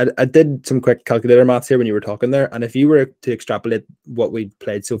 I did some quick calculator maths here when you were talking there, and if you were to extrapolate what we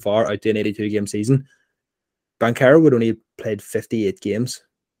played so far out to an 82-game season, Bankero would only have played 58 games.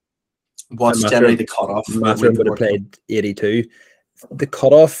 What's generally the cutoff? Matherin would have played 82. The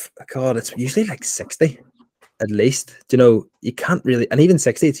cutoff, God, it's usually like 60 at least. Do you know, you can't really, and even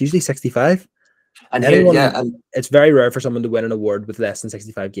 60, it's usually 65. And it's very rare for someone to win an award with less than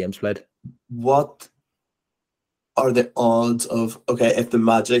 65 games played. What are the odds of, okay, if the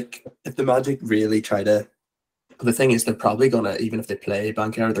Magic really try to, the thing is they're probably gonna, even if they play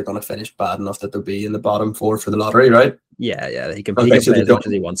Bankero, they're gonna finish bad enough that they'll be in the bottom 4 for the lottery, right? Yeah, he can play as much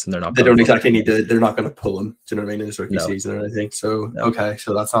as he wants, and they're not. They don't exactly need to. They're not going to pull him. Do you know what I mean? In his rookie season or anything. So okay,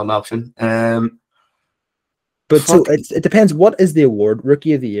 so that's not an option. But so it depends. What is the award?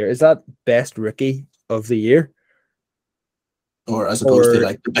 Rookie of the Year, is that best rookie of the year, or as opposed to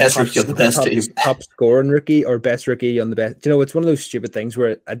like the best rookie of the best team, top scoring rookie, or best rookie on the best? Do you know, it's one of those stupid things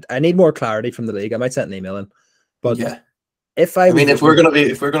where I need more clarity from the league. I might send an email in, but yeah. If we're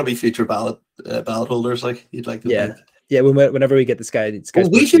gonna be future ballot holders, like you'd like to think. Yeah, whenever we get this guy,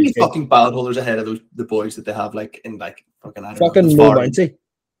 we should be fucking ballot holders ahead of the boys that they have like in like fucking Mo Mounty.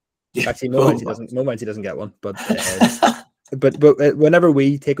 Actually, Mo Mounty doesn't get one, but but whenever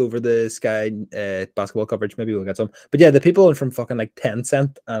we take over the Sky basketball coverage, maybe we'll get some. But yeah, the people from fucking like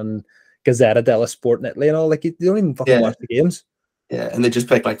Tencent and Gazzetta dello Sport in Italy and all, like, they don't even fucking watch the games. Yeah, and they just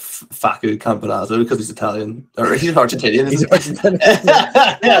pick like Facu Campazzo because he's Italian, or he's Argentinian. He's Argentinian.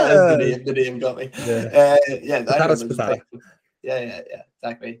 The name got me. That is pathetic. Yeah,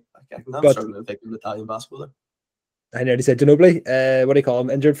 exactly. I'm not struggling to think of Italian basketball. I nearly said Ginobili. What do you call him?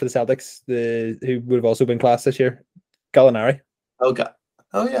 Injured for the Celtics, who would have also been class this year. Gallinari. Okay.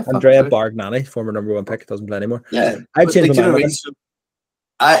 Oh yeah. Andrea Bargnani, former #1 pick, doesn't play anymore. Yeah, I've changed my mind.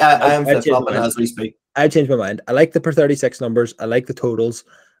 I am flip-flopping as we speak. I've changed my mind. I like the per 36 numbers. I like the totals.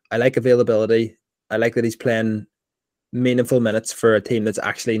 I like availability. I like that he's playing meaningful minutes for a team that's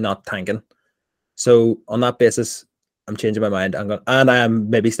actually not tanking. So on that basis, I'm changing my mind. I am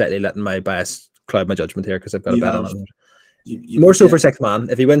maybe slightly letting my bias cloud my judgment here because I've got a bet on it. More so for 6th man.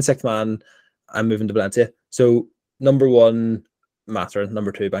 If he wins 6th man, I'm moving to Valencia. So #1, Matherin.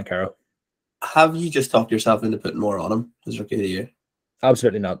 #2, Bankero. Have you just talked yourself into putting more on him as rookie of the year?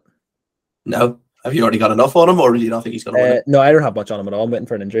 Absolutely not. No. Have you already got enough on him, or do you not think he's going to win it? No, I don't have much on him at all. I'm waiting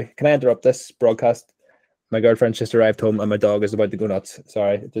for an injury. Can I interrupt this broadcast? My girlfriend's just arrived home, and my dog is about to go nuts.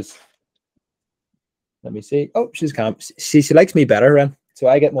 Sorry, just let me see. Oh, she's calm. She likes me better, Ren. So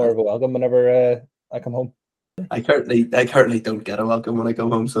I get more of a welcome whenever I come home. I currently don't get a welcome when I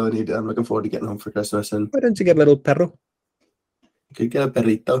come home, so I'm looking forward to getting home for Christmas. And why don't you get a little perro? You could get a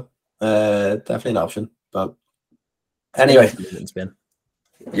perrito. Definitely an option, but anyway.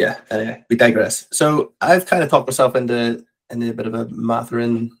 Yeah, anyway, we digress. So I've kind of talked myself into a bit of a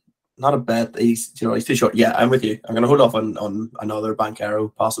Matherin, not a bet. He's too short. Yeah, I'm with you. I'm going to hold off on another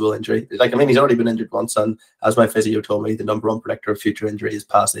Bankero possible injury. Like, I mean, he's already been injured once, and as my physio told me, the #1 predictor of future injury is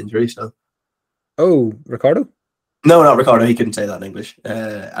past injury. So, Ricardo? No, not Ricardo. He couldn't say that in English.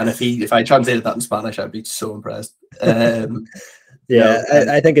 And if I translated that in Spanish, I'd be so impressed. Yeah, No,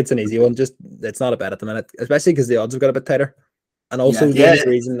 I think it's an easy one. Just it's not a bet at the minute, especially because the odds have got a bit tighter. And yeah, also, the yeah. only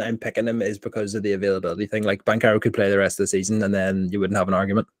reason I'm picking him is because of the availability thing. Like Bankaro could play the rest of the season, and then you wouldn't have an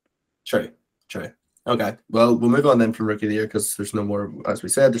argument. True. Okay, well, we'll move on then from Rookie of the Year because there's no more, as we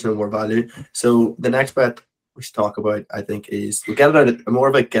said, there's no more value. So the next bet we should talk about, I think, is we'll get it out of, more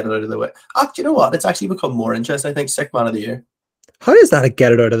of a get it out of the way. Do you know what? It's actually become more interesting. I think Sick Man of the Year. How is that a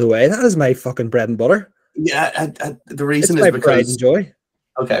get it out of the way? That is my fucking bread and butter. Yeah, the reason It's is my pride and because. joy.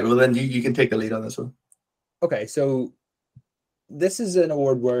 Okay, well then you can take the lead on this one. Okay, so this is an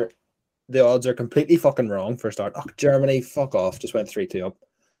award where the odds are completely fucking wrong for a start. Oh, Germany, fuck off. Just went 3-2 up.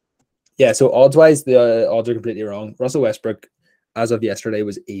 Yeah, so odds-wise, the odds are completely wrong. Russell Westbrook, as of yesterday,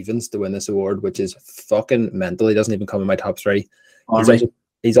 was evens to win this award, which is fucking mental. He doesn't even come in my top three.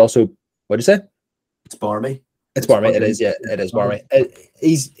 He's also what'd you say? It's barmy. It's barmy. It is, yeah. It is barmy.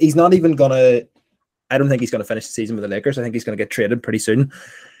 He's not even gonna. I don't think he's gonna finish the season with the Lakers. I think he's gonna get traded pretty soon.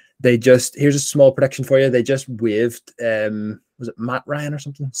 Here's a small prediction for you. They just waived was it Matt Ryan or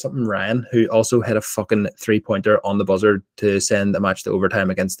something Ryan, who also had a fucking 3-pointer on the buzzer to send a match to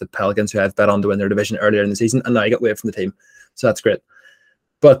overtime against the Pelicans, who I've bet on to win their division earlier in the season, and now he got waived from the team, so that's great.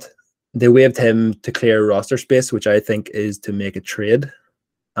 But they waived him to clear roster space, which I think is to make a trade.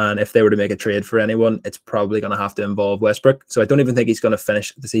 And if they were to make a trade for anyone, it's probably going to have to involve Westbrook. So I don't even think he's going to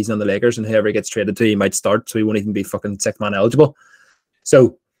finish the season on the Lakers, and whoever he gets traded to, he might start, so he won't even be fucking sixth-man eligible.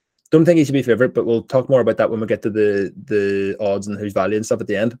 So don't think he should be favorite, but we'll talk more about that when we get to the odds and who's value and stuff at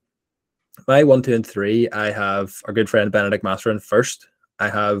the end. My 1, 2, and 3, I have our good friend Benedict Mathurin first. I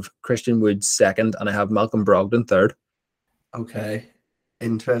have Christian Wood second, and I have Malcolm Brogdon third. Okay,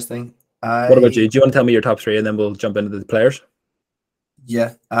 interesting. What about you? Do you want to tell me your top three, and then we'll jump into the players?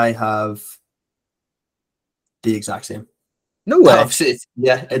 Yeah, I have the exact same. No way.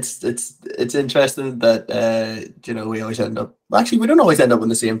 It's interesting that we always end up. Actually, we don't always end up with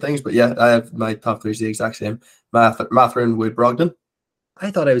the same things, but yeah, I have my top three is the exact same. Mathurin, Wood, Brogdon.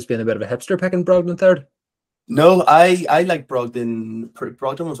 I thought I was being a bit of a hipster picking Brogdon third. No, I like Brogdon.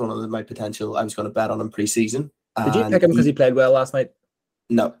 Brogdon was one of my potential. I was going to bet on him pre-season. Did you pick him because he played well last night?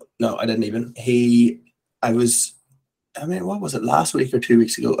 No, I didn't even. What was it, last week or 2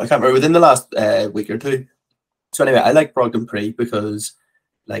 weeks ago? I can't remember, within the last week or two. So anyway, I like Brogdon pre because,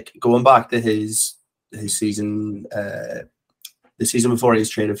 like, going back to his season, the season before he was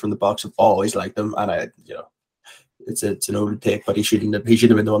traded from the Bucks, I've always liked him, and it's an old take, but he shouldn't have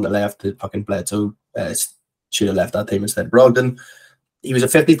been the one that left. The fucking Bledsoe should have left that team instead of Brogdon. He was a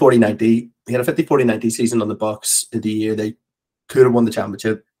 50-40-90. He had a 50-40-90 season on the Bucks in the year they could have won the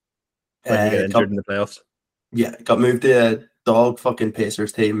championship. When he got injured in the playoffs. Yeah, got moved to a dog fucking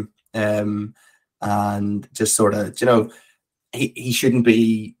Pacers team, and just sort of, he shouldn't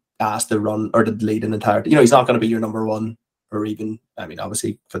be asked to run or to lead an entire. He's not going to be your number one, or even, I mean,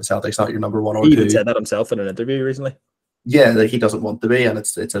 obviously for the Celtics, not your number one or two. He even said that himself in an interview recently. Yeah, like he doesn't want to be, and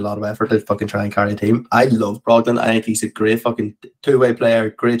it's a lot of effort to fucking try and carry a team. I love Brogdon. I think he's a great fucking two-way player,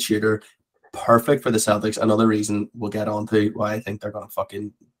 great shooter, perfect for the Celtics. Another reason we'll get on to why I think they're going to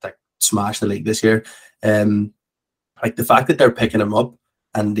fucking smash the league this year. Like the fact that they're picking him up,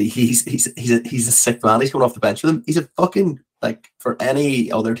 and he's a sick man. He's coming off the bench with them. He's a fucking, like, for any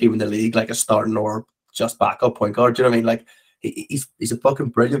other team in the league, like a starting or just backup point guard. Do you know what I mean? Like he's a fucking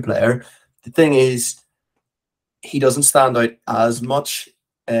brilliant player. The thing is, he doesn't stand out as much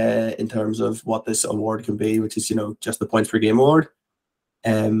in terms of what this award can be, which is just the points per game award.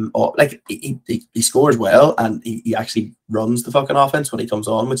 He scores well, and he actually runs the fucking offense when he comes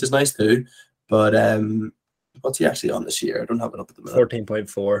on, which is nice too. But what's he actually on this year? I don't have it up at the minute.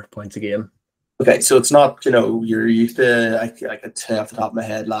 14.4 points a game. Okay, so it's not, you're used to, I could say off the top of my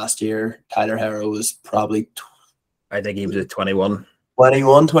head, last year, Tyler Herro was probably... I think he was at 21.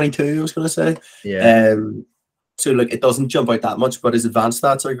 21, 22, I was going to say. Yeah. So, look, it doesn't jump out that much, but his advanced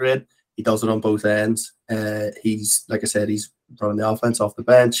stats are great. He does it on both ends. He's, like I said, he's running the offense off the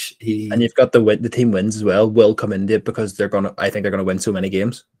bench. And you've got the team wins as well will come into it because I think they're going to win so many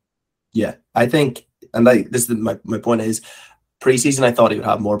games. Yeah, I think, and this is my point is, preseason I thought he would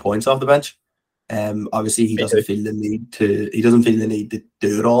have more points off the bench. Obviously he doesn't feel the need to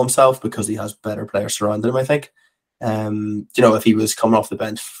do it all himself because he has better players surrounding him, I think. If he was coming off the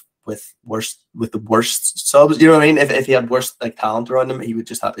bench with the worst subs, you know what I mean? If he had worse talent around him, he would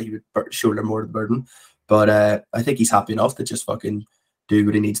shoulder more of the burden. But I think he's happy enough to just fucking do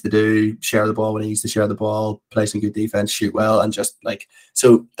what he needs to do, share the ball when he needs to share the ball, play some good defense, shoot well, and just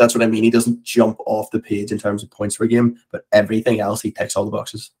so that's what I mean. He doesn't jump off the page in terms of points per game, but everything else he ticks all the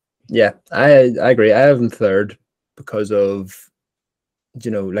boxes. Yeah, I agree. I have him third because of,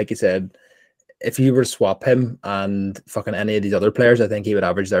 like you said, if you were to swap him and fucking any of these other players, I think he would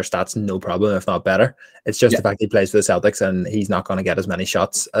average their stats no problem, if not better. It's just the fact he plays for the Celtics and he's not going to get as many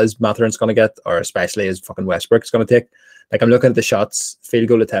shots as Mathurin's going to get, or especially as fucking Westbrook's going to take. Like, I'm looking at the shots, field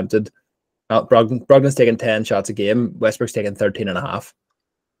goal attempted. Brogdon's taking 10 shots a game. Westbrook's taking 13 and a half.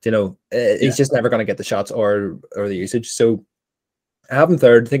 He's just never going to get the shots or the usage. So I have him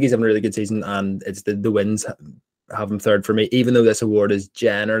third. I think he's having a really good season, and it's the wins have him third for me, even though this award is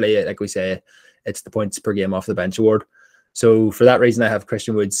generally, like we say, it's the points per game off the bench award. So for that reason, I have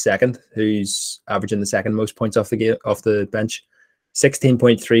Christian Wood second, who's averaging the second most points off the bench.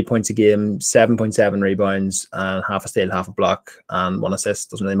 16.3 points a game, 7.7 rebounds, and half a steal, half a block, and 1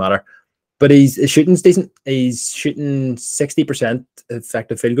 assist. Doesn't really matter. But his shooting's decent. He's shooting 60%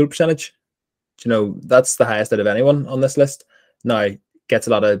 effective field goal percentage. That's the highest out of anyone on this list. Now, gets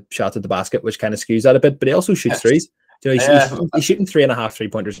a lot of shots at the basket, which kind of skews that a bit, but he also shoots threes. He's shooting 3.5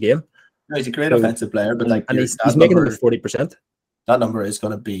 3-pointers a game. No, he's a great offensive player, but and he's making them at 40%. That number is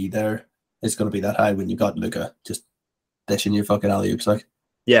going to be there. It's going to be that high when you got Luka just dishing you fucking alley-oops.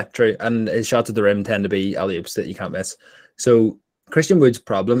 Yeah, true. And his shots at the rim tend to be alley-oops that you can't miss. So Christian Wood's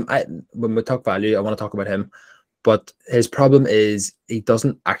problem, when we talk value, I want to talk about him, but his problem is he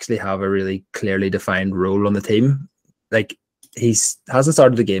doesn't actually have a really clearly defined role on the team. Like, hasn't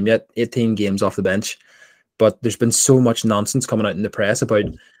started the game yet, 18 games off the bench, but there's been so much nonsense coming out in the press about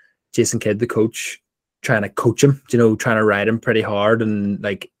Jason Kidd, the coach, trying to coach him, trying to ride him pretty hard and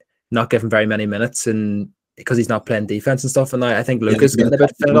like not give him very many minutes, and because he's not playing defense and stuff. And I think Luka's getting a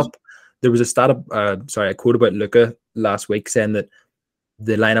bit fed up. There was a quote about Luka last week saying that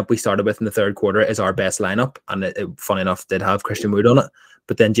the lineup we started with in the third quarter is our best lineup, and it funny enough did have Christian Wood on it.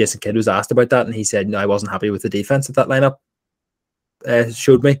 But then Jason Kidd was asked about that, and he said, "No, I wasn't happy with the defense that lineup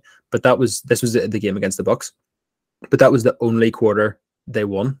showed me." But this was the game against the Bucks. But that was the only quarter they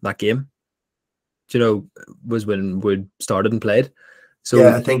won that game. Was when Wood started and played. So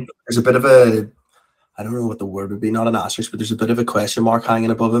yeah, I think there's a bit of a, I don't know what the word would be, not an asterisk, but there's a bit of a question mark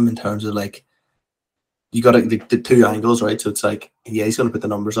hanging above him in terms of like, you got the two angles, right? So it's like, yeah, he's going to put the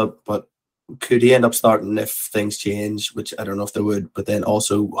numbers up, but could he end up starting if things change, which I don't know if they would, but then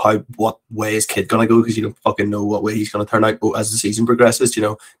also what way is Kidd going to go, because you don't fucking know what way he's going to turn out as the season progresses,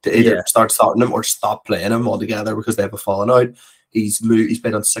 to either start starting him or stop playing him altogether because they have a falling out. He's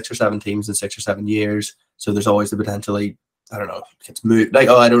played on 6 or 7 teams in 6 or 7 years, so there's always the potentially, I don't know, gets moved. Like,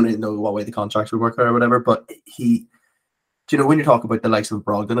 I don't even know what way the contracts would work or whatever, but when you talk about the likes of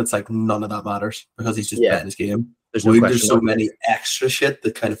Brogdon, it's like none of that matters because he's just playing his game. There's so many extra shit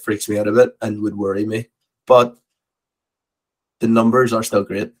that kind of freaks me out a bit and would worry me. But the numbers are still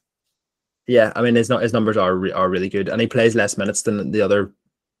great. Yeah, I mean, his numbers are really good, and he plays less minutes than the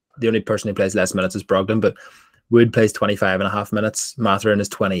only person who plays less minutes is Brogdon, but Wood plays 25.5 minutes. Mathurin is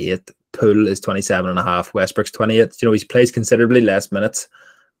 28. Poole is 27.5. Westbrook's 28. He plays considerably less minutes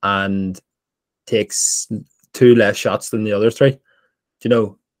and takes 2 less shots than the other 3.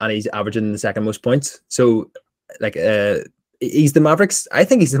 And he's averaging the second most points. So, like, he's the Mavericks. I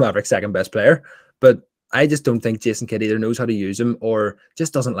think he's the Mavericks' second best player, but I just don't think Jason Kidd either knows how to use him or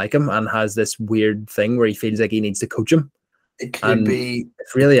just doesn't like him and has this weird thing where he feels like he needs to coach him. It could be.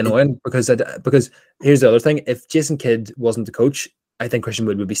 It's really annoying because here's the other thing: if Jason Kidd wasn't the coach, I think Christian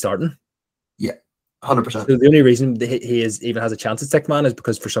Wood would be starting. Yeah, 100%. So the only reason he even has a chance at sixth man is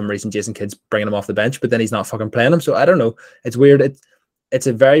because for some reason Jason Kidd's bringing him off the bench, but then he's not fucking playing him. So I don't know. It's weird. It's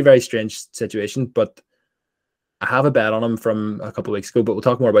a very, very strange situation. But I have a bet on him from a couple of weeks ago. But we'll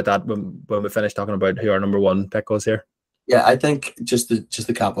talk more about that when we finish talking about who our number 1 pick was here. Yeah, I think just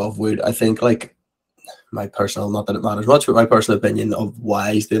the cap off Wood. I think like. My personal, not that it matters much, but my personal opinion of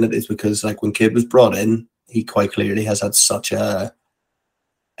why he's doing it is because, like, when Kidd was brought in, he quite clearly has had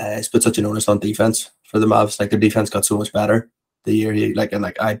he's put such an onus on defense for the Mavs. Like, their defense got so much better the year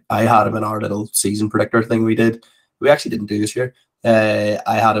I had him in our little season predictor thing we did. We actually didn't do this year. I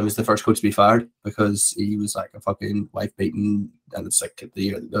had him as the first coach to be fired because he was like a fucking wife beating, and it's like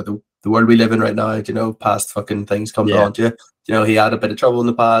the world we live in right now. Past fucking things come to haunt you. He had a bit of trouble in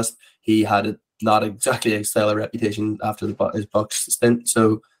the past. He had not exactly a stellar reputation after his Bucks stint.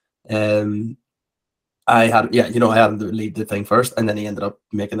 So, I had him to lead the thing first, and then he ended up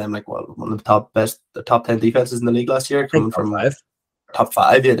making them like one of the top 10 defenses in the league last year, coming from top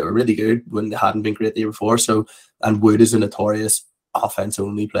 5. Yeah, they were really good when they hadn't been great the year before. So, and Wood is a notorious offense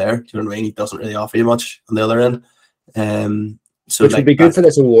only player. Do you know what I mean? He doesn't really offer you much on the other end. So which would be good for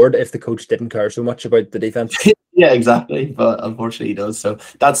this award if the coach didn't care so much about the defense. Yeah, exactly. But unfortunately, he does. So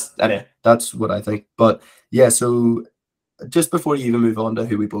that's what I think. But yeah, so just before you even move on to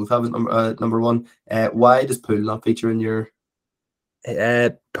who we both have as number one, why does Poole not feature in your?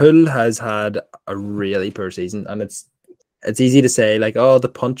 Poole has had a really poor season, and it's easy to say like, oh, the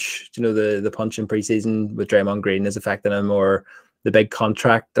punch, the punch in preseason with Draymond Green is affecting him, or the big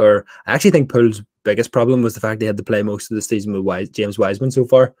contract. Or I actually think Poole's biggest problem was the fact he had to play most of the season with James Wiseman so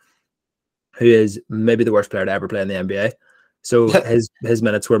far, who is maybe the worst player to ever play in the NBA. So his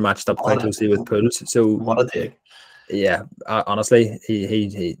minutes were matched up quite closely with Poole's. So what a take. Yeah, honestly,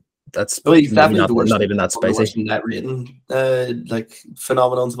 he that's he's definitely the worst, not even that spicy. Net rating, like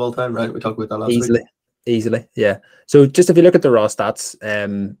phenomenons of all time, right? We talked about that last week. Easily, yeah. So just if you look at the raw stats,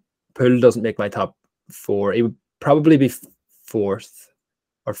 Poole doesn't make my top 4. He would probably be 4th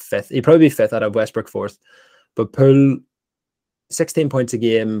or 5th. He'd probably be 5th out of Westbrook 4th. But Poole, 16 points a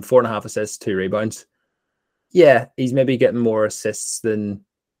game, 4.5 assists, 2 rebounds. Yeah, he's maybe getting more assists than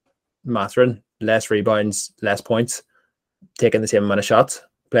Mathurin, less rebounds, less points, taking the same amount of shots,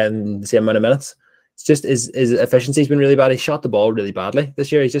 playing the same amount of minutes. It's just his efficiency's been really bad. He shot the ball really badly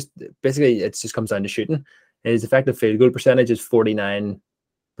this year. He's just basically, it just comes down to shooting. His effective field goal percentage is 49%.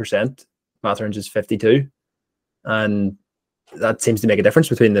 Mathurin's is 52%, and that seems to make a difference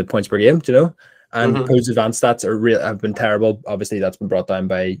between the points per game, And Poole's advanced stats have been terrible. Obviously, that's been brought down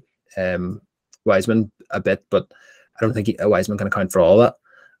by Wiseman a bit, but I don't think Wiseman can account for all that.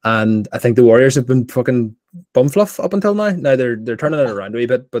 And I think the Warriors have been fucking bum fluff up until now. Now they're turning it around a wee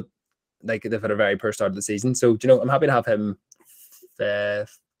bit, but like they've had a very poor start of the season. So I'm happy to have him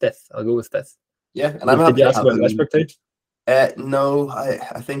 5th. I'll go with 5th. Yeah, and I'm happy to have about Westbrook too. No,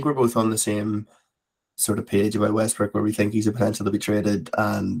 I think we're both on the same sort of page about Westbrook, where we think he's a potential to be traded,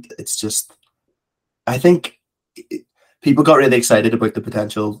 and it's just, I think people got really excited about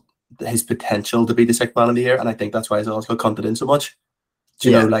his potential to be the 6th man of the year, and I think that's why he's also counted in so much.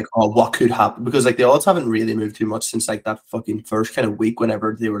 Like, oh, what could happen? Because like the odds haven't really moved too much since like that fucking first kind of week,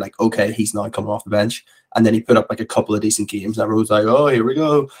 whenever they were like, okay, he's not coming off the bench, and then he put up like a couple of decent games, and everyone was like, oh, here we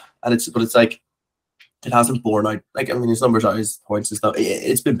go. And it's like, it hasn't borne out. Like, I mean, his numbers are, his points and stuff,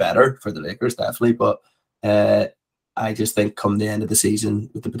 it's been better for the Lakers, definitely, but I just think come the end of the season,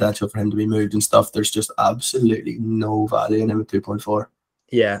 with the potential for him to be moved and stuff, there's just absolutely no value in him at 2.4.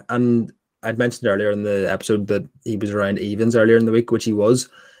 Yeah, and I'd mentioned earlier in the episode that he was around evens earlier in the week, which he was.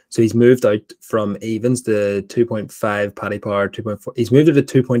 So he's moved out from evens to 2.5 Paddy Power, 2.4. He's moved it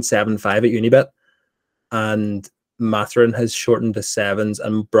to 2.75 at Unibet. And Mathurin has shortened to 7s,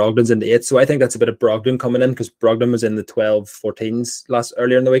 and Brogdon's into 8. So I think that's a bit of Brogdon coming in, because Brogdon was in the 12-14s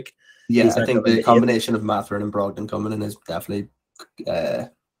earlier in the week. Yeah, I think the combination of Mathurin and Brogdon coming in has definitely,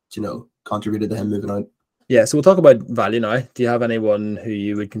 contributed to him moving out. Yeah, so we'll talk about value now. Do you have anyone who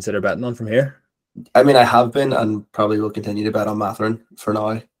you would consider betting on from here? I mean, I have been, and probably will continue to bet on Mathurin for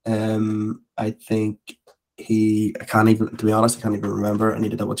now. I think to be honest, I can't even remember. I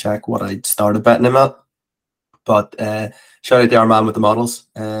need to double check what I started betting him at. But shout out to our man with the models,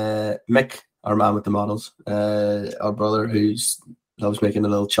 Mick, our man with the models, our brother who loves making a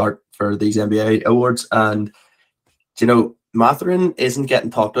little chart for these NBA awards. And, Mathurin isn't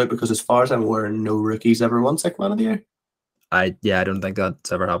getting talked about because, as far as I'm aware, no rookies ever won 6th man of the year. I don't think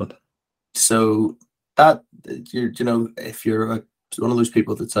that's ever happened. So that, if you're one of those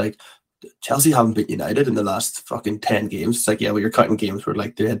people that's like, Chelsea haven't beat United in the last fucking 10 games, it's like, yeah, well, you're counting games where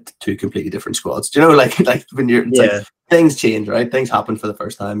like they had 2 completely different squads. Like when you're, like, things change, right? Things happen for the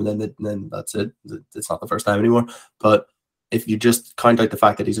first time, and then that's it. It's not the first time anymore. But if you just count out the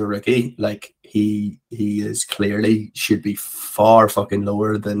fact that he's a rookie, like he is clearly should be far fucking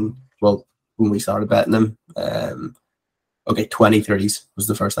lower than, well, when we started betting him. Okay, 23s was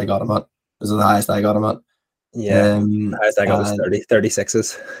the first I got him at. This is the highest I got him at. Yeah, the highest I got was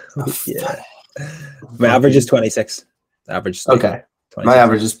 36s. Yeah, my average is 26. Average. Okay, 26. My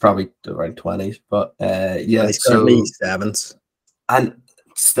average is probably around 20s, but yeah. He's currently 7s, and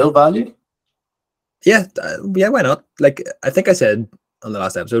still value. Yeah, why not? Like, I think I said on the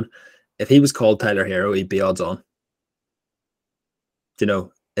last episode, if he was called Tyler Hero, he'd be odds on.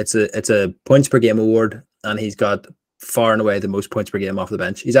 It's a points per game award, and he's got far and away the most points per game off the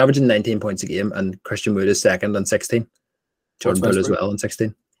bench. He's averaging 19 points a game, and Christian Wood is second on 16. Jordan Poole as well on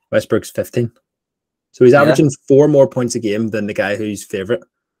 16. Westbrook's 15. So he's averaging 4 more points a game than the guy who's favourite.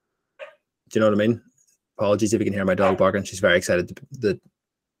 Do you know what I mean? Apologies if you can hear my dog barking. She's very excited that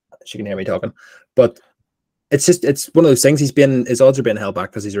she can hear me talking. But it's one of those things. His odds are being held back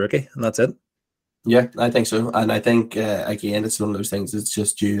because he's a rookie, and that's it. Yeah, I think so. And I think, again, it's one of those things. It's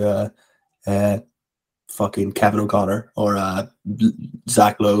just due fucking Kevin O'Connor or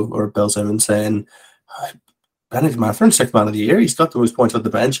Zach Lowe or Bill Simmons saying, Bennett Mathurin, 6th man of the year. He's got the most points on the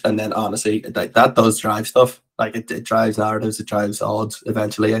bench, and then honestly, that does drive stuff. Like it drives narratives, it drives odds.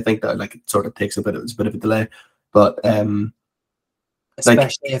 Eventually, I think that like it sort of takes a bit of a delay, but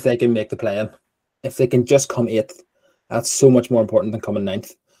especially if they can make the play-in. If they can just come 8th, that's so much more important than coming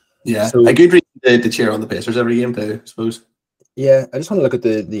 9th. Yeah, so, a good reason to cheer on the Pacers every game too, I suppose. Yeah, I just want to look at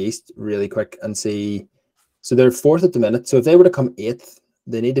the East really quick and see. So they're 4th at the minute. So if they were to come 8th,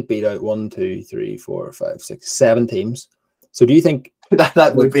 they need to beat out 1, 2, 3, 4, 5, 6, 7 teams. So do you think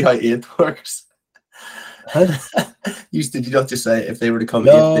that would be how 8th works? Huh? Did you not just say if they were to come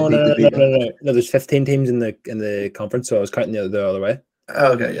 8th, no. There's 15 teams in the conference, so I was counting the other way.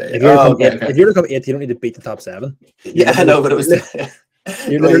 Okay, yeah. If you're to come 8th, you don't need to beat the top 7. Yeah, I know, but it was.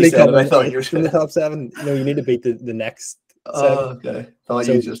 You're literally coming. I thought you were from the top 7. No, you need to beat the next. Oh, okay. Thought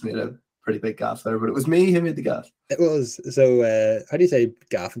you just made a pretty big gaff there, but it was me who made the gaff. It was. So, how do you say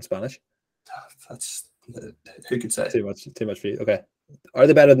gaff in Spanish? That's who could say too much for you. Okay. Are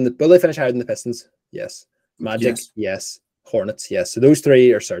they better than will they finish higher than the Pistons? Yes. Magic, yes. Hornets, yes. So those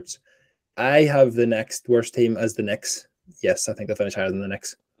 3 are certs. I have the next worst team as the Knicks. Yes, I think they'll finish higher than the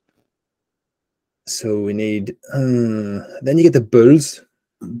Knicks. So we need then you get the Bulls.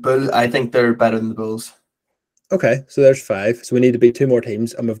 I think they're better than the Bulls. Okay, so there's 5. So we need to beat 2 more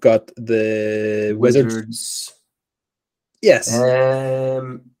teams, and we've got the Wizards. Yes.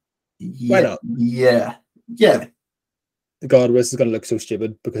 Why not? Yeah. God, this is going to look so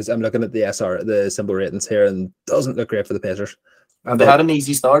stupid because I'm looking at the symbol ratings here, and it doesn't look great for the Pacers. Have they had an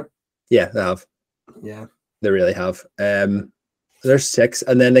easy start? Yeah, they have. Yeah, they really have. There's 6,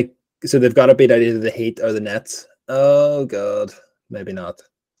 and then so they've got to beat out either the Heat or the Nets. Oh God, maybe not.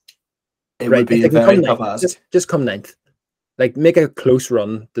 It would be a very tough ask. Just come 9th. Like make a close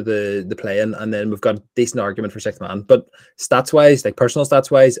run to the play-in, and then we've got a decent argument for 6th man. But stats wise, like personal stats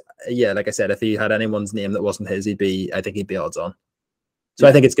wise, yeah, like I said, if he had anyone's name that wasn't his, I think he'd be odds on. So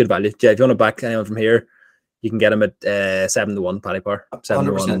I think it's good value. Yeah, if you want to back anyone from here, you can get him at 7-1 Paddy Par.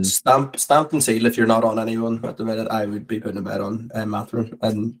 100%. Stamped and sealed. If you're not on anyone at the minute, I would be putting a bet on Mathurin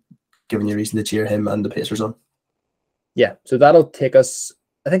and giving you a reason to cheer him and the Pacers on. Yeah, so that'll take us.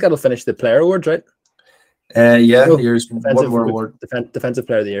 I think that'll finish the player awards, right? Yeah, here's one more award. Defensive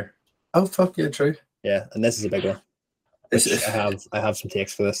player of the year. Oh fuck yeah, true. Yeah, and this is a big one. I have some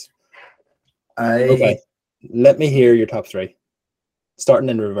takes for this. Okay. Let me hear your top 3. Starting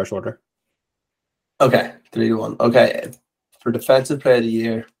in reverse order. Okay, 3-1. Okay. For defensive player of the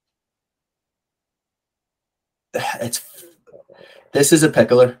year. This is a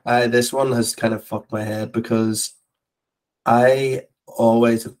pickler. This one has kind of fucked my head because I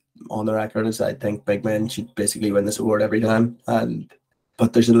always on the record as I think big men should basically win this award every time.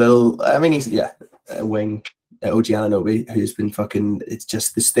 But there's he's a wing, OG Anunoby, who's been fucking, it's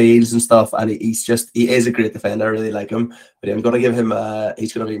just the steals and stuff, and he is a great defender. I really like him, but I'm gonna give him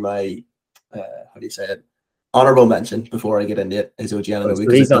he's gonna be my how do you say it, honorable mention before I get into it is OG Anunoby.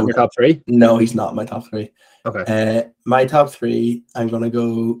 So he's not in your top 3? No, he's not my top 3. Okay. My top 3, I'm gonna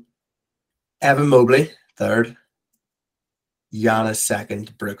go Evan Mobley 3rd, Giannis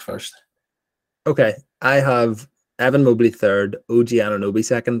 2nd, Brook 1st. Okay, I have Evan Mobley 3rd, OG Anunoby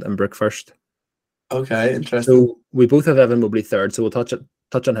 2nd, and Brook 1st. Okay, interesting. So we both have Evan Mobley 3rd, so we'll touch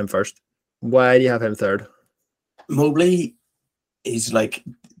on him first. Why do you have him 3rd? Mobley is like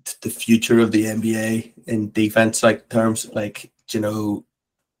the future of the NBA in defense like terms. Like, the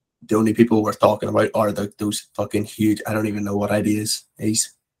only people we're talking about are those fucking huge. I don't even know what ID is.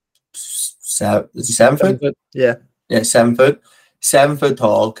 He's 7 foot? Yeah. Yeah, 7 foot. 7 foot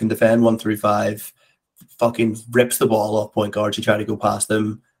tall, can defend 1 through 5, fucking rips the ball off point guards who try to go past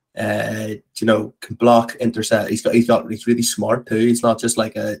him. Can block, intercept. He's really smart too. He's not just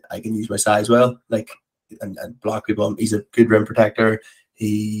like I can use my size well, like and block people. He's a good rim protector.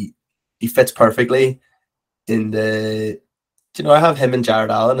 He fits perfectly in the. I have him and Jared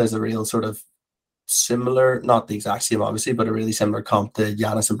Allen as a real sort of similar, not the exact same obviously, but a really similar comp to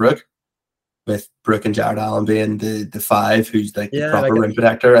Giannis and Brook. With Brook and Jared Allen being the 5 who's like the proper rim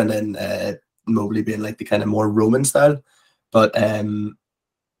protector, and then Mobley being like the kind of more Roman style, but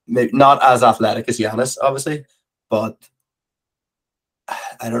maybe not as athletic as Giannis, obviously. But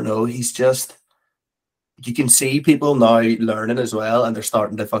I don't know. He's just, you can see people now learning as well, and they're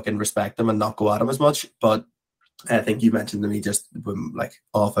starting to fucking respect him and not go at him as much. But I think you mentioned to me just like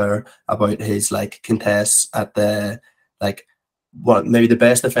off air about his like contests at the like. Maybe the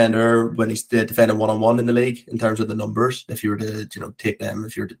best defender when he's defending one-on-one in the league in terms of the numbers. If you were to take them,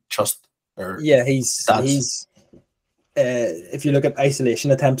 if you were to trust or he's if you look at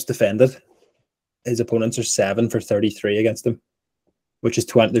isolation attempts defended, his opponents are 7 for 33 against him, which is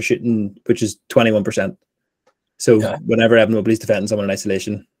 20. They're shooting, which is 21%. So Yeah. whenever Evan Mobley's defending someone in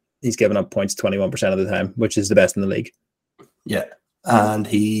isolation, he's giving up points 21% of the time, which is the best in the league. Yeah. And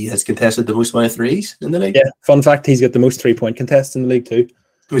he has contested the most amount of threes in the league. Yeah. Fun fact, he's got the most 3-point contests in the league too.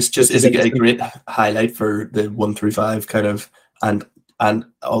 Which just is a great highlight for the 1 through 5 kind of, and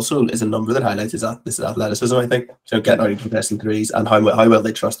also is a number that highlights his athleticism, I think. So getting out of contesting threes and how well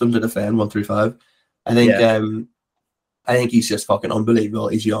they trust him to defend 1 through 5. I think I think he's just fucking unbelievable.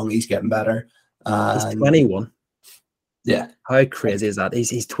 He's young, he's getting better. He's 21. Yeah. How crazy is that?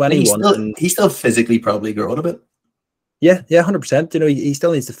 He's 21. He's still physically probably growing a bit. Yeah, 100%. You know, he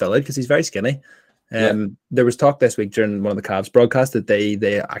still needs to fill out because he's very skinny. There was talk this week during one of the Cavs broadcasts that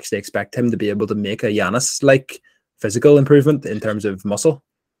they actually expect him to be able to make a Giannis-like physical improvement in terms of muscle.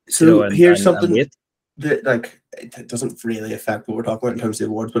 So here's something that like it doesn't really affect what we're talking about in terms of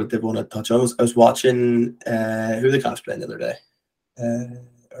the awards, but I did want to touch on. I was watching who the Cavs playing the other day.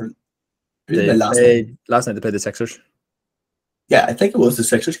 Last night they played the Sixers. Yeah, I think it was the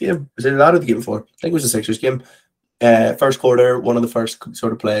Sixers game. Was it that or the game before? I think it was the Sixers game. First quarter, one of the first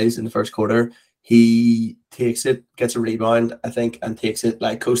sort of plays in the first quarter, he takes it, gets a rebound, I think, and takes it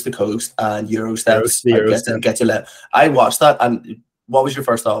like coast to coast and Euro steps and gets a let. I watched that, and what was your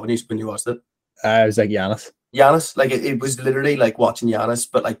first thought when you watched it? I was like Giannis. Giannis, like it was literally like watching Giannis,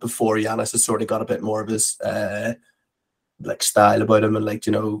 but like before Giannis has sort of got a bit more of his like style about him, and like,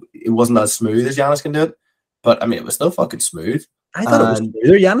 you know, it wasn't as smooth as Giannis can do it, but I mean it was still fucking smooth. I thought it was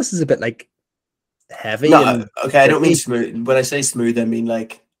smoother. Giannis is a bit like heavy. No, okay, I don't mean smooth. When I say smooth, I mean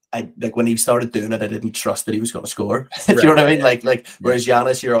like when he started doing it, I didn't trust that he was going to score. Do you know what I mean? Like whereas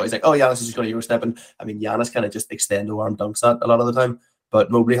Giannis, you're always like, oh, Giannis is just going to Euro step, and I mean Giannis kind of just extend the arm dunks that a lot of the time. But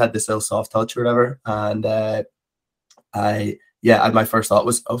Mobley had this little soft touch or whatever, and my first thought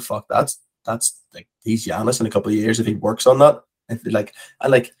was, oh fuck, that's like he's Giannis in a couple of years if he works on that.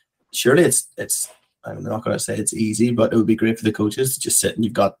 Surely it's. I'm not going to say it's easy, but it would be great for the coaches to just sit and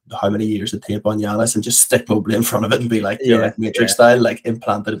you've got how many years of tape on Giannis and just stick Mobley in front of it and be like, like Matrix style, like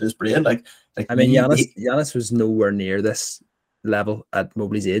implanted in his brain. Like I mean, Giannis was nowhere near this level at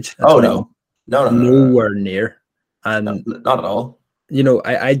Mobley's age. No, nowhere near, and not at all. You know,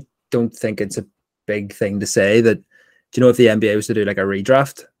 I don't think it's a big thing to say that. Do you know if the NBA was to do like a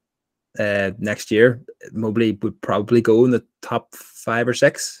redraft next year, Mobley would probably go in the top 5 or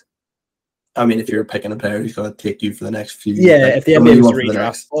 6. I mean, if you're picking a player who's going to take you for the next few years. If the NBA was to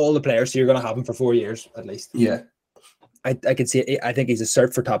redraft all the players, so you're going to have him for 4 years at least. Yeah. I could see it. I think he's a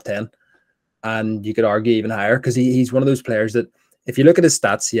cert for top 10. And you could argue even higher because he's one of those players that if you look at his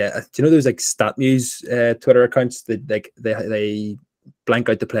stats, do you know those like StatMuse Twitter accounts that like they blank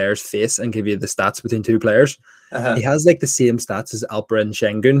out the player's face and give you the stats between two players? He has like the same stats as Alperen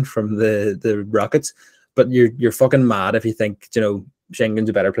Şengün from the Rockets, but you're fucking mad if you think, you know, Şengün's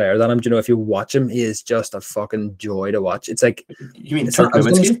a better player than him. Do you know, if you watch him, he is just a fucking joy to watch. It's like, you mean Dirk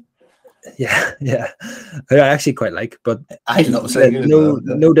Nowitzki? Yeah, I actually quite like, but I love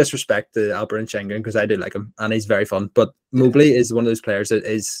no disrespect to Alperen Şengün because I do like him and he's very fun. But Mobley is one of those players that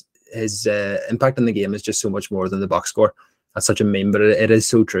is his impact in the game is just so much more than the box score. That's such a meme, but it is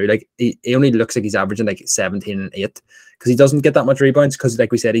so true. Like he only looks like he's averaging like 17 and 8 because he doesn't get that much rebounds because,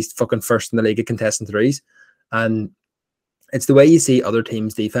 like we said, he's fucking first in the league at contesting threes, and it's the way you see other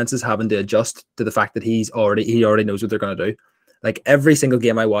teams' defenses having to adjust to the fact that he already knows what they're going to do. Like every single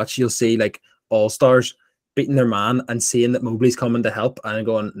game I watch, you'll see like all-stars beating their man and seeing that Mobley's coming to help and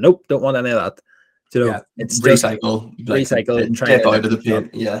going, nope, don't want any of that. You know, it's recycle, and trying to get out of the paint.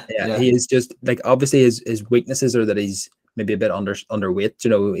 Yeah. He is just like, obviously his weaknesses are that he's maybe a bit underweight. You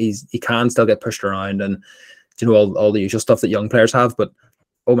know, he can still get pushed around and, you know, all the usual stuff that young players have. But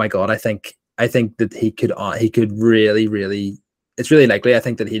oh my god, I think that he could really. It's really likely. I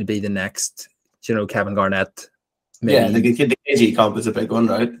think that he'd be the next, you know, Kevin Garnett. Maybe. Yeah, the KG comp is a big one,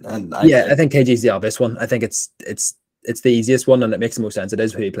 right? And I think KG's the obvious one. I think it's the easiest one, and it makes the most sense. It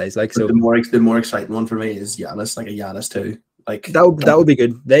is who he plays like. So the more exciting one for me is Giannis, like a Giannis too. Like that would be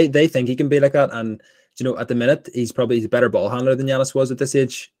good. They think he can be like that, and you know, at the minute he's a better ball handler than Giannis was at this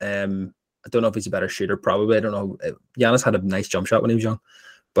age. I don't know if he's a better shooter. Probably, I don't know. Giannis had a nice jump shot when he was young,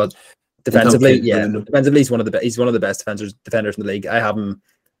 but defensively, he's one of the best defenders in the league. I have him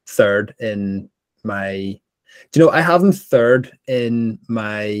third in my. Do you know, I have him third in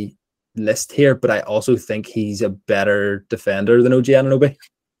my list here, but I also think he's a better defender than OG Anunoby.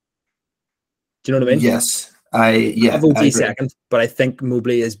 Do you know what I mean? Yes. I have OG second, but I think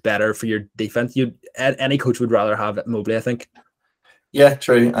Mobley is better for your defense. Any coach would rather have Mobley, I think. Yeah,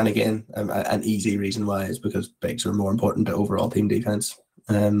 true. And again, an easy reason why is because bigs are more important to overall team defense.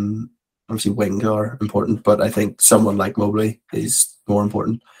 Obviously, wings are important, but I think someone like Mobley is more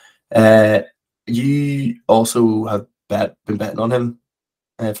important. You also have been betting on him,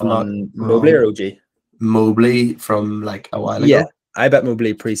 if I'm not On Mobley or wrong. OG? Mobley from like a while Yeah, ago. I bet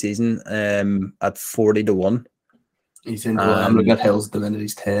Mobley preseason at 40-1. He's in. Well, I'm looking And at Hills at the minute.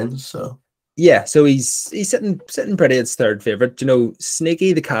 He's 10. So yeah, so he's sitting pretty as third favorite. You know,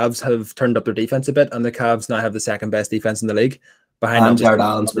 sneaky. The Cavs have turned up their defense a bit, and the Cavs now have the second best defense in the league, behind and Jared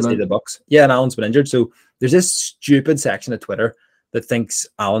Allen's been obviously in. the Bucks. Yeah, and Allen's been injured. So there's this stupid section of Twitter that thinks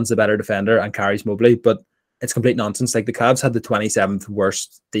Allen's the better defender and carries Mobley, but it's complete nonsense. Like the Cavs had the 27th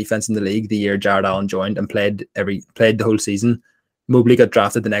worst defense in the league the year Jared Allen joined and played the whole season. Mobley got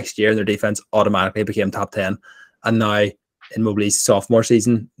drafted the next year, and their defense automatically became top 10. And now in Mobley's sophomore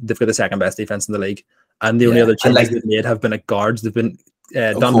season, they've got the second best defense in the league. And the only other changes they've made have been at guards. They've been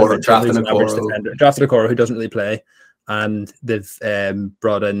Donovan Mitchell, who's an average defender, drafted Okoro, who doesn't really play, and they've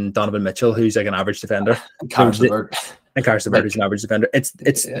brought in Donovan Mitchell, who's like an average defender, and Carson Bird, who's an average defender.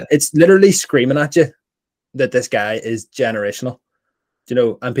 It's literally screaming at you that this guy is generational, you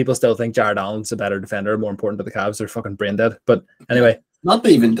know, and people still think Jared Allen's a better defender, more important to the Cavs. They're fucking brain dead. But anyway. Not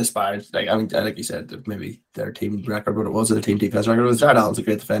to even disparage, like I mean, like you said, maybe their team record, but it was their team defense record. Was Jared Allen's a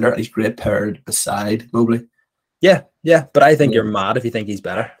great defender, and he's great paired beside Mobley. Yeah, but I think you're mad if you think he's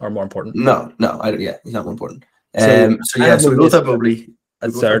better or more important. No, I don't. Yeah, he's not more important. So we both have Mobley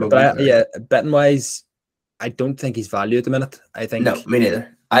at third, but betting wise, I don't think he's value at the minute. I think no, me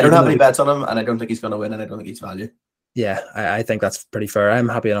neither. I don't have any bets on him, and I don't think he's going to win, and I don't think he's value. Yeah, I think that's pretty fair. I'm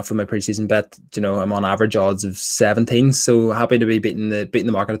happy enough with my preseason bet. You know, I'm on average odds of 17, so happy to be beating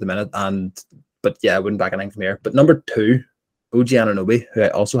the market at the minute. But yeah, I wouldn't back anything from here. But number 2, OG Anunoby, who I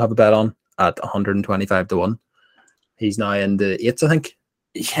also have a bet on at 125-1. He's now in the 8th, I think.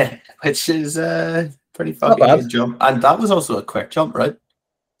 Yeah, which is pretty fucking good jump, and that was also a quick jump, right?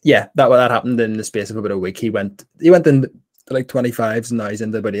 Yeah, that happened in the space of about a week. He went in like 25s, and now he's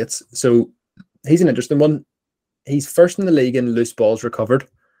in the about 8s. So he's an interesting one. He's first in the league in loose balls recovered,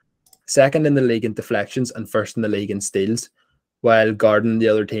 second in the league in deflections, and first in the league in steals, while guarding the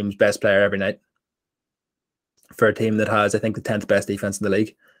other team's best player every night for a team that has, I think, the 10th best defense in the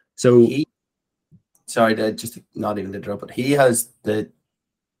league. So, just not even to interrupt, but he has the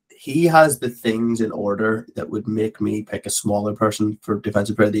things in order that would make me pick a smaller person for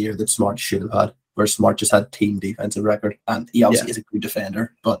defensive player of the year that Smart should have had, where Smart just had team defensive record, and he obviously is a good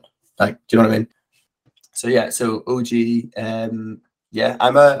defender, but like, do you know what I mean? So yeah, so OG, I'm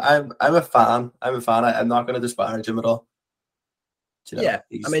a fan. I'm not going to disparage him at all. You know,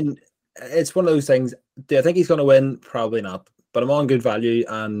 I mean, it's one of those things. Do I think he's going to win? Probably not. But I'm on good value,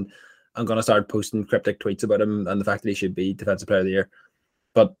 and I'm going to start posting cryptic tweets about him and the fact that he should be defensive player of the year.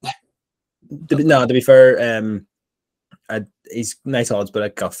 But to be fair, he's nice odds, but I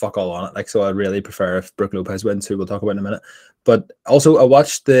got fuck all on it. Like, so I really prefer if Brook Lopez wins, who we'll talk about in a minute. But also, I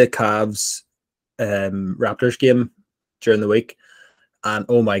watched the Cavs Raptors game during the week, and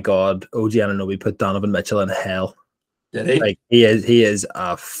oh my god, OG Anunoby put Donovan Mitchell in hell. Did he? Like, he is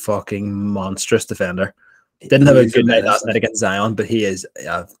a fucking monstrous defender. Didn't have a good night last night against Zion, but he is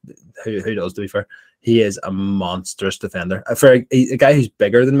who does, to be fair. He is a monstrous defender. For a guy who's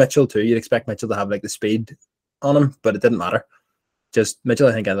bigger than Mitchell too, you'd expect Mitchell to have like the speed on him, but it didn't matter. Just Mitchell,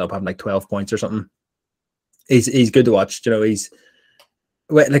 I think, ended up having like 12 points or something. He's good to watch. You know,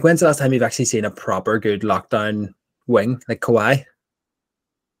 like, when's the last time you've actually seen a proper good lockdown wing like Kawhi?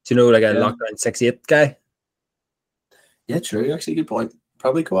 Do you know, like a lockdown 6'8" guy? Yeah, true. Actually, good point.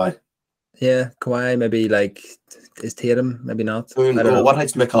 Probably Kawhi. Yeah, Kawhi. Maybe like, is Tatum? Maybe not. I don't know. What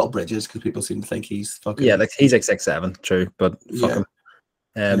height's Mikal Bridges? Because people seem to think he's fucking. Yeah, like he's like 6'7", true, but fuck him.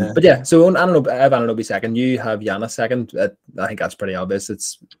 But yeah, so I don't know. I have Anunoby second. You have Giannis second. I think that's pretty obvious. I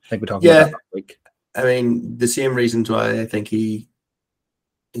think we talked about that last week. I mean, the same reasons why I think he's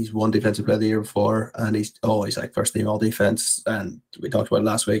won defensive player of the year before, and he's always like first team all defense. And we talked about it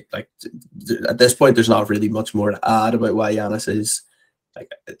last week. Like, at this point, there's not really much more to add about why Giannis is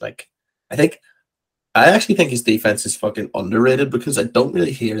like. I actually think his defense is fucking underrated, because I don't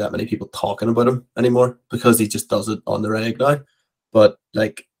really hear that many people talking about him anymore, because he just does it on the reg now. But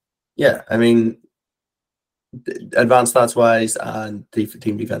like, yeah, I mean, advanced stats wise and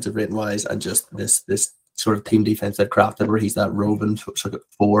team defensive rating wise, and just this sort of team defense that crafted, where he's that roving sort of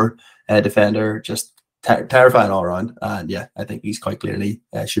 4 defender, just terrifying all around. And yeah, I think he's quite clearly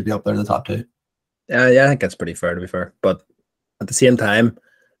should be up there in the top 2. Yeah, I think that's pretty fair, to be fair. But at the same time,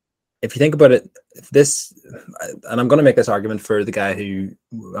 if you think about it, and I'm going to make this argument for the guy who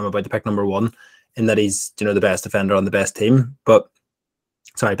I'm about to pick number 1, in that he's, you know, the best defender on the best team,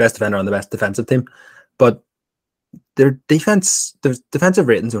 best defender on the best defensive team, but their defensive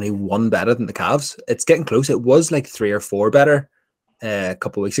rating's only 1 better than the Cavs. It's getting close. It was like 3 or 4 better a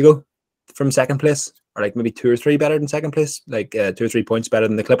couple of weeks ago. from second place, or like maybe 2 or 3 better than second place, like 2 or 3 points better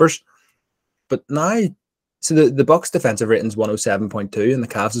than the Clippers. But now, so the Bucks defensive rating is 107.2 and the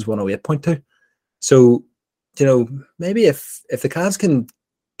Cavs is 108.2. So, maybe if the Cavs can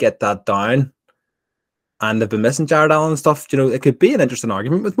get that down, and they've been missing Jared Allen and stuff, it could be an interesting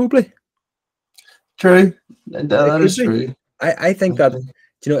argument with Mobley. True. That is true. I think that,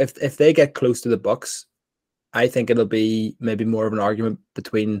 if they get close to the Bucks, I think it'll be maybe more of an argument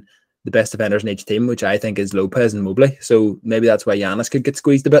between the best defenders in each team, which I think is Lopez and Mobley. So maybe that's why Giannis could get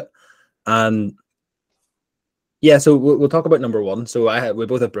squeezed a bit. And yeah, so we'll talk about number one. So we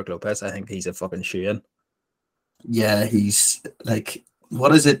both have Brook Lopez. I think he's a fucking shoe-in. Yeah, he's like,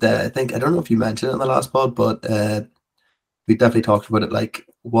 what is it? I don't know if you mentioned it in the last pod, but we definitely talked about it. Like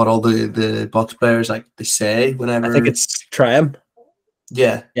what all the Bucks players like they say whenever. I think it's try him.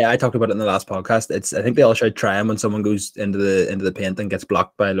 Yeah, I talked about it in the last podcast. I think they all should try him when someone goes into the paint and gets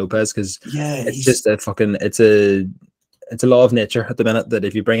blocked by Lopez, because it's just it's a law of nature at the minute that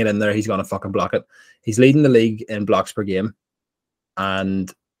if you bring it in there, he's gonna fucking block it. He's leading the league in blocks per game,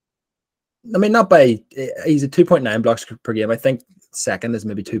 and I mean he's at 2.9 blocks per game. I think second is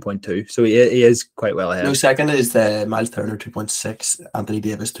maybe 2.2, so he is quite well ahead. No, second is Miles Turner 2.6, Anthony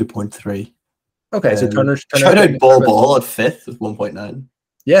Davis 2.3. Okay, so Turner shout out Ball at fifth with 1.9.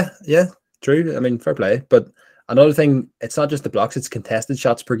 Yeah, true. I mean, fair play. But another thing, it's not just the blocks; it's contested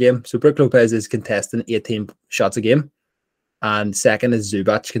shots per game. So Brook Lopez is contesting 18 shots a game, and second is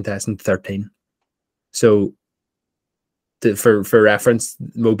Zubac contesting 13. So, for reference,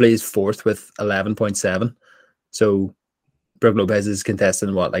 Mobley is fourth with 11.7. So Brook Lopez is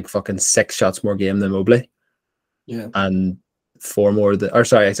contesting like fucking 6 shots more game than Mobley. Yeah, and 4 more than, or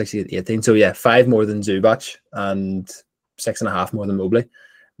sorry, it's actually 18. So yeah, 5 more than Zubac and 6.5 more than Mobley,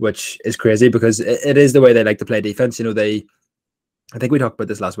 which is crazy because it is the way they like to play defense. I think we talked about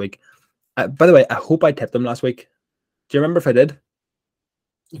this last week. By the way, I hope I tipped them last week. Do you remember if I did?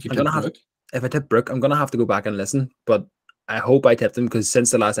 If I tipped Brook, I'm gonna have to go back and listen. But I hope I tipped him because since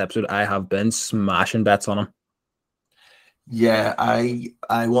the last episode, I have been smashing bets on him. Yeah,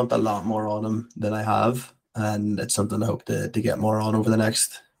 I want a lot more on him than I have. And it's something I hope to get more on over the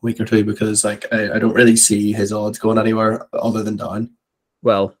next week or two, because I don't really see his odds going anywhere other than down.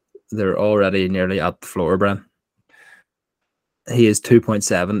 Well, they're already nearly at the floor, Bren. He is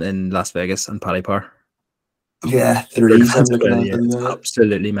 2.7 in Las Vegas and Paddy Power. Yeah, threes.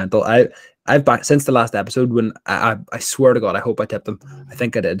 Absolutely mental. I've back since the last episode when I swear to God, I hope I tipped him. I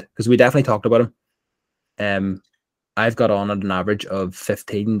think I did because we definitely talked about him. I've got on at an average of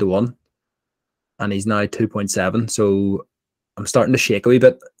 15-1. And he's now 2.7. So I'm starting to shake a wee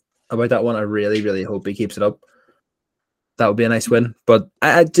bit about that one. I really, really hope he keeps it up. That would be a nice win. But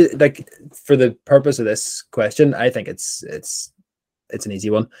I like for the purpose of this question, I think it's an easy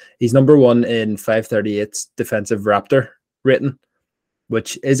one. He's number one in 538 defensive Raptor rating,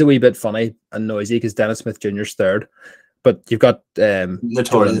 which is a wee bit funny and noisy because Dennis Smith Jr. is third. But you've got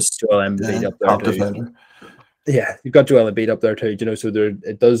notorious Joel Embiid up there too. Defender. Yeah, you've got Joel Embiid up there too, so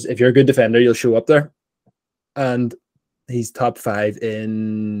it does. If you're a good defender, you'll show up there. And he's top 5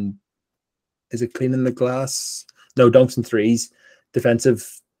 in, is it cleaning the glass? No, dunks and threes, defensive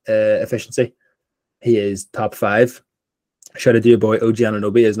efficiency. He is top 5. Shout out to your boy OG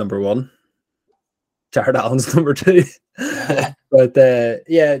Anunoby is number 1. Jared Allen's number 2. But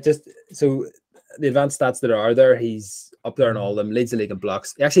yeah, just so the advanced stats that are there, he's up there in all of them. Leads the league in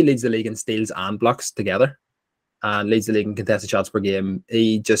blocks. He actually leads the league in steals and blocks together. And leads the league in contested shots per game.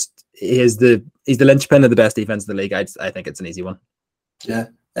 He's the linchpin of the best defense in the league. I think it's an easy one. Yeah,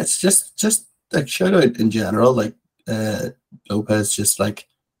 it's just like shout out in general. Like Lopez just like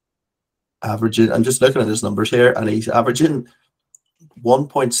averaging. I'm just looking at his numbers here, and he's averaging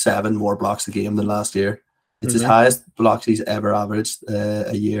 1.7 more blocks a game than last year. It's his highest blocks he's ever averaged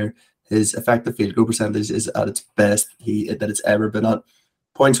a year. His effective field goal percentage is at its best that it's ever been at.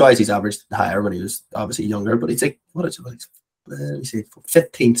 Points wise, he's averaged higher when he was obviously younger, but he's like let me see,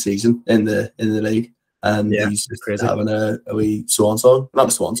 15th season in the league, and he's just having a wee swan song. Not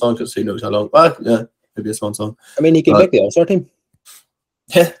a swan song because who knows how long. Well, yeah, maybe a swan song. I mean, he can make the All-Star team.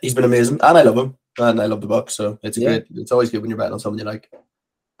 Yeah, he's been amazing, and I love him, and I love the Bucks. So it's great. It's always good when you're betting on someone you like.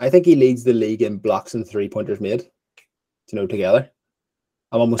 I think he leads the league in blocks and 3-pointers made. Together.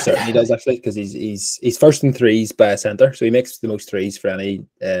 I'm almost certain he does actually, because he's first in threes by a center, so he makes the most threes for any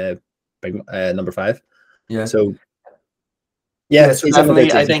big number 5. Yeah. So so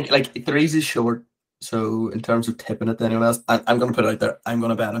definitely, I think like threes is short. So in terms of tipping it to anyone else, I'm going to put it out there. I'm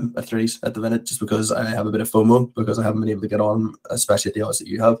going to bet him at threes at the minute, just because I have a bit of FOMO because I haven't been able to get on, especially at the odds that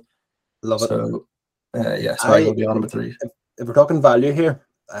you have. Love it. So so I'm going to be on him at threes. If we're talking value here,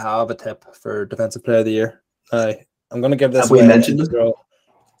 I have a tip for defensive player of the year. I'm going to give this Have we away. mentioned them?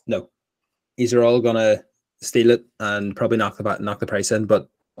 No, these are all going to steal it and probably knock the price in. But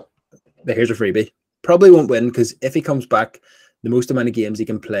here's a freebie. Probably won't win because if he comes back, the most amount of games he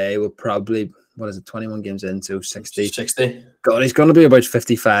can play will probably, 21 games in, so 60. 60. God, he's going to be about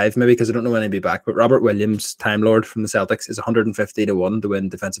 55 maybe because I don't know when he'll be back. But Robert Williams, Time Lord from the Celtics, is 150 to 1 to win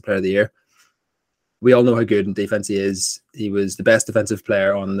Defensive Player of the Year. We all know how good in defense he is. He was the best defensive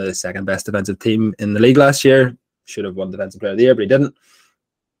player on the second best defensive team in the league last year. Should have won Defensive Player of the Year, but he didn't.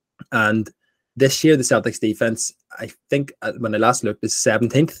 And this year, the Celtics defense, I think when I last looked, is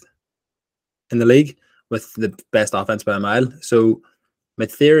 17th in the league with the best offense by a mile. So my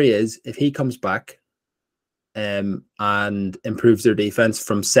theory is if he comes back and improves their defense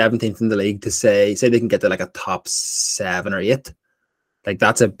from 17th in the league to say they can get to like a top 7 or 8, like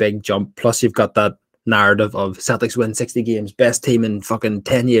that's a big jump. Plus you've got that narrative of Celtics win 60 games, best team in fucking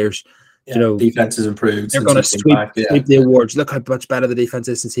 10 years. Yeah, you know, defense has improved. They're going to sweep the awards. Look how much better the defense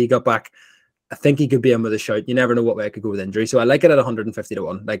is since he got back. I think he could be in with a shout. You never know what way it could go with injury. So I like it at 150 to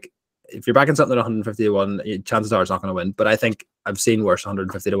 1. Like if you're backing something at 150 to 1, chances are it's not going to win. But I think I've seen worse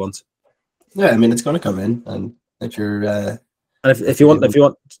 150 to 1s. Yeah, I mean it's going to come in, and if you're and if you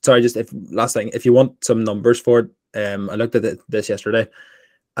want, sorry, just last thing, if you want some numbers for it, I looked at this yesterday.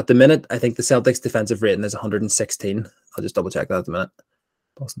 At the minute, I think the Celtics defensive rating is 116. I'll just double check that at the minute.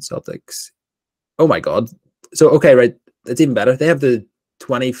 Boston Celtics. Oh my God. So okay, right, it's even better. They have the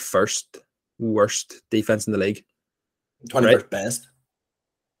 21st worst defense in the league. 21st right? Best.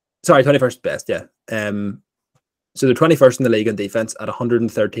 Sorry, 21st best. Yeah. So they're 21st in the league in defense at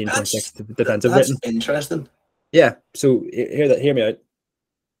 113.6 defensive rating. That's interesting. Yeah. So hear me out.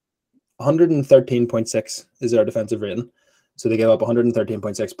 113.6 is their defensive rating. So they gave up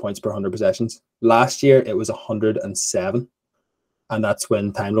 113.6 points per 100 possessions. Last year it was 107, and that's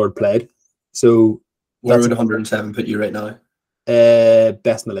when Time Lord played. So where would 107 put you right now?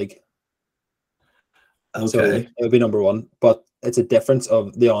 Best in the league. Okay. So it would be number 1, but it's a difference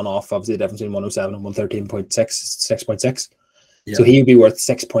of the on-off, obviously the difference between 107 and 113.6, 6.6. Yeah. So he would be worth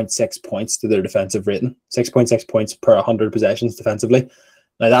 6.6 points to their defensive rating, 6.6 points per 100 possessions defensively.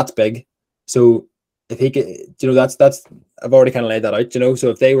 Now that's big. So if he could, that's I've already kind of laid that out, so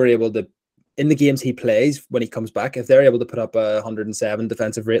if they were able to, in the games he plays when he comes back, if they're able to put up a 107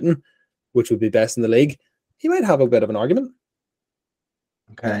 defensive rating, which would be best in the league, he might have a bit of an argument.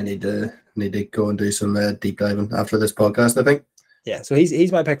 Okay, I need to go and do some deep diving after this podcast, I think. Yeah, so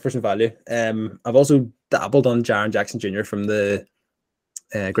he's my pick for some value. I've also dabbled on Jaren Jackson Jr. from the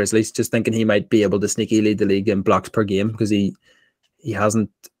Grizzlies, just thinking he might be able to sneaky lead the league in blocks per game because he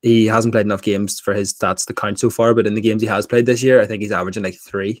hasn't played enough games for his stats to count so far. But in the games he has played this year, I think he's averaging like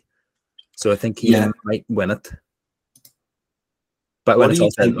 3. So I think he might win it. But when it's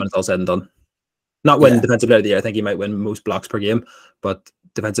all said and done, not win Defensive Player of the Year. I think he might win most blocks per game, but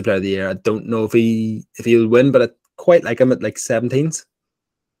Defensive Player of the Year, I don't know if he'll win, but I quite like him at like 17s.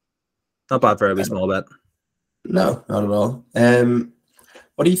 Not bad for a wee small bet. No, not at all.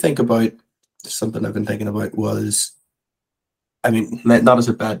 What do you think about something I've been thinking about was, I mean, not as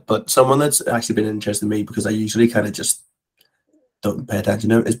a bet, but someone that's actually been interested in me because I usually kind of just don't pay attention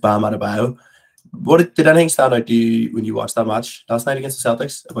to it, is Bam Adebayo. Did anything stand out to you when you watched that match last night against the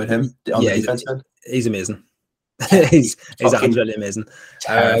Celtics about him on the defense end? He's amazing. he's absolutely amazing.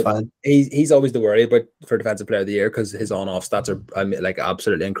 He's always the worry about for Defensive Player of the Year because his on-off stats are like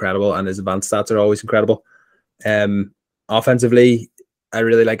absolutely incredible and his advanced stats are always incredible. Offensively, I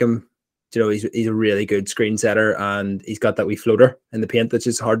really like him. He's a really good screen setter and he's got that wee floater in the paint that's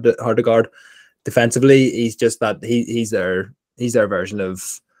just hard to guard. Defensively, he's just that he's their version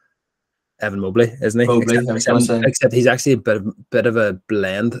of Evan Mobley, isn't he? Except he's actually a bit of a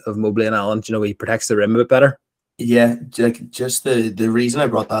blend of Mobley and Allen. He protects the rim a bit better. Yeah, like just the reason I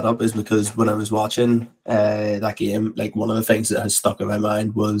brought that up is because when I was watching that game, like one of the things that has stuck in my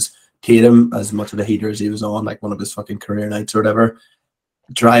mind was Tatum, as much of a heater as he was on, like one of his fucking career nights or whatever,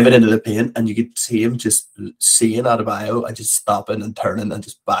 driving into the paint, and you could see him just seeing Adebayo and just stopping and turning and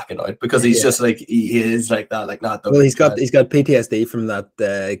just backing out because he's just like he is like that, like not. Well, he's got PTSD from that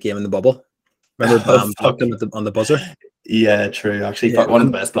game in the bubble. Remember Bam blocked him on the buzzer? Yeah, true. Actually, one of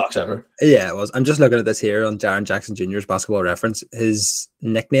the best blocks ever. Yeah, it was. I'm just looking at this here on Jaren Jackson Jr.'s Basketball Reference. His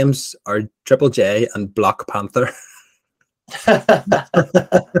nicknames are Triple J and Block Panther. That's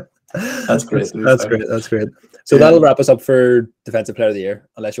great. That's great. So that'll wrap us up for Defensive Player of the Year,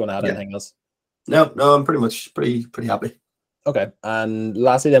 unless you want to add anything else. No, I'm pretty happy. Okay, and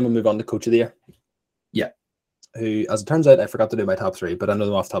lastly, then we'll move on to Coach of the Year. Yeah. Who, as it turns out, I forgot to do my top 3, but I know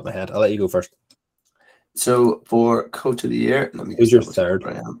them off the top of my head. I'll let you go first. So for coach of the year, let me Who's just your double check third?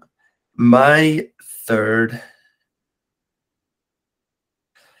 where I am. My third.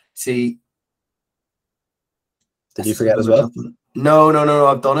 See, Did this you is a forget little as bit well? tough. No.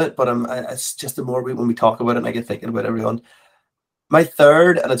 I've done it, but it's just the more when we talk about it, and I get thinking about everyone. My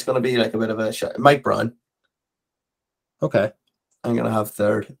third, and it's going to be like a bit of a Mike Brown. Okay. I'm gonna have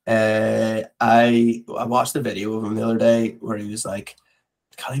third. I watched the video of him the other day where he was like,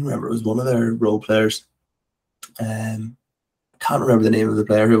 I can't even remember. It was one of their role players. Can't remember the name of the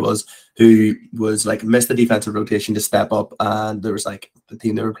player who was like missed the defensive rotation to step up, and there was like the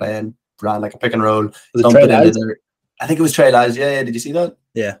team they were playing ran like a pick and roll, Was it dumped Trey it into Lyles? their. I think it was Trey Lyles. Yeah. Did you see that?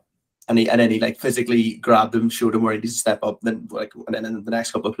 Yeah. And then he like physically grabbed him, showed him where he needs to step up. Then and then in the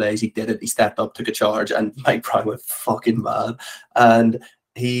next couple of plays, he did it. He stepped up, took a charge, and Mike Brown went fucking mad. And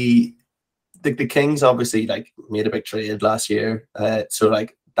the Kings obviously like made a big trade last year, so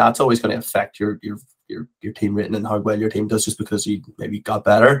like that's always going to affect your team rating and how well your team does, just because you maybe got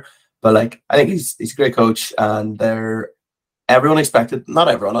better. But like I think he's a great coach, and everyone expected, not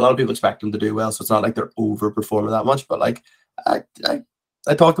everyone, a lot of people expect him to do well, so it's not like they're overperforming that much. But like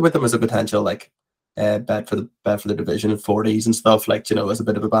I talked about them as a potential like bet for the division of 40s and stuff, like, you know, as a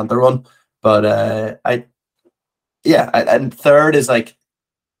bit of a banter run. But and third is like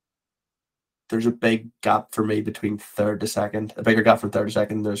there's a big gap for me between third to second, a bigger gap from third to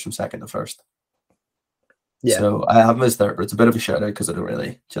second than there's from second to first. Yeah. So I have him as third, but it's a bit of a shout out because I don't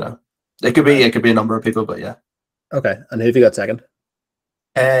really, you know, it could be a number of people, but yeah. Okay. And who have you got second?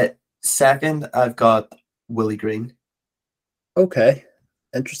 Second, I've got Willie Green. Okay.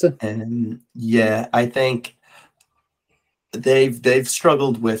 Interesting. Yeah, I think they've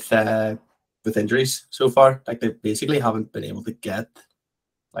struggled with injuries so far. Like they basically haven't been able to get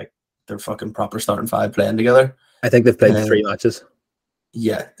like their fucking proper starting five playing together. I think they've played 3 matches.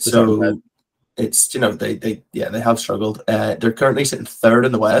 Yeah, so it's, you know, they have struggled. They're currently sitting third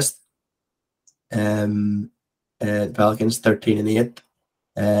in the West. The Pelicans 13 and 8.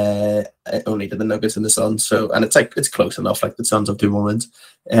 Only to the Nuggets and the Suns. So, and it's close enough. Like the Suns have 2 more wins.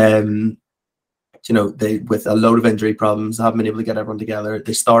 You know, they with a load of injury problems, haven't been able to get everyone together.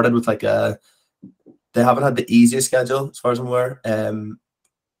 They started with like they haven't had the easiest schedule as far as I'm aware.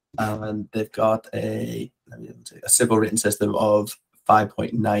 And they've got a civil rating system of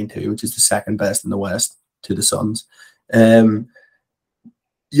 5.92, which is the second best in the West to the Suns. Yeah,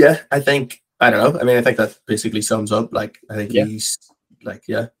 I don't know. I mean, I think that basically sums up. Like, I think he's a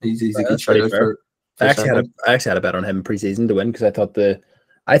good shout out for I actually had a bet on him preseason to win because I thought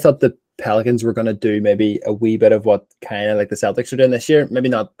the Pelicans were going to do maybe a wee bit of what kind of like the Celtics are doing this year. Maybe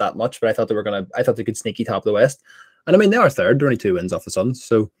not that much, but I thought they could sneaky top the West. And I mean, they are third. They're only 2 wins off the Suns.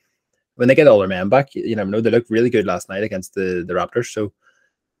 So when they get all their men back, you never know. They looked really good last night against the Raptors. So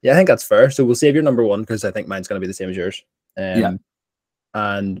yeah, I think that's fair. So we'll save your number 1 because I think mine's going to be the same as yours.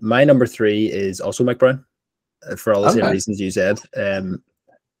 And my number 3 is also Mike Brown, for all the same reasons you said.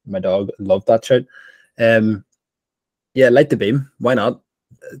 My dog loved that shout. Light the beam. Why not?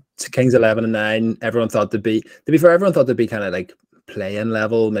 Kings 11 and 9. Everyone thought they'd be kind of like playing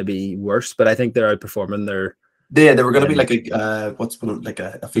level, maybe worse, but I think they're outperforming their. They were going to be like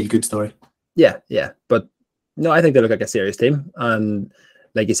a feel good story. Yeah. But no, I think they look like a serious team, and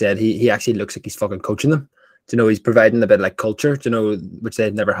like you said, he actually looks like he's fucking coaching them. You know, he's providing a bit of like culture, you know, which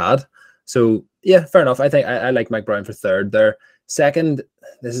they've never had. So yeah, fair enough. I think I like Mike Brown for third there. Second,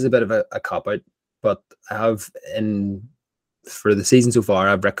 this is a bit of a cop out, but I have for the season so far,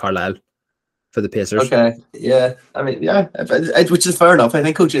 I have Rick Carlisle for the Pacers. Okay, yeah. I mean, yeah, which is fair enough. I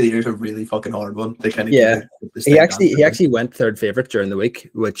think Coach of the Year is a really fucking hard one. They kind of he actually went third favorite during the week,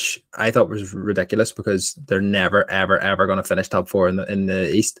 which I thought was ridiculous because they're never ever going to finish top 4 in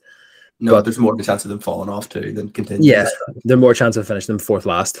the East. No, but there's more of a chance of them falling off too than continuing. Yeah, there's more chance of finishing them 4th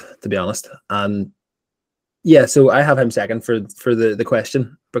last, to be honest. And yeah, so I have him second for the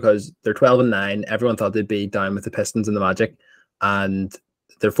question because they're 12 and 9. Everyone thought they'd be down with the Pistons and the Magic, and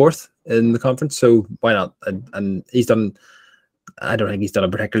they're 4th in the conference. So why not? And he's done. I don't think he's done a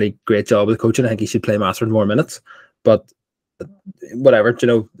particularly great job with coaching. I think he should play Master more minutes, but whatever. You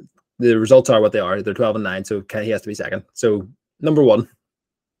know, the results are what they are. They're 12 and 9, so he has to be second. So number 1.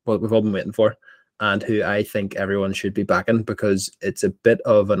 What we've all been waiting for, and who I think everyone should be backing because it's a bit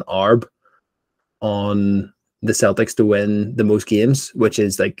of an arb on the Celtics to win the most games, which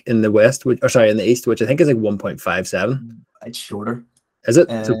is like in the West, in the East, which I think is like 1.57. It's shorter. Is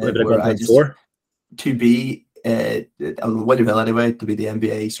it? So maybe like 1.4? To be on William Hill anyway, to be the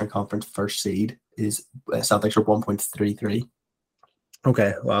NBA Eastern Conference first seed is Celtics are 1.33.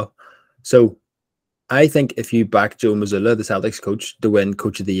 Okay, wow. So I think if you back Joe Mazzulla, the Celtics coach, to win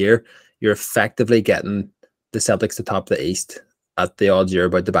Coach of the Year, you're effectively getting the Celtics to top the East at the odds you're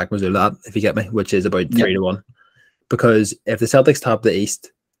about to back Missoula at, if you get me, which is about 3-1. Because if the Celtics top the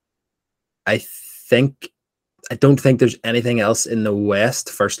East, I don't think there's anything else in the West,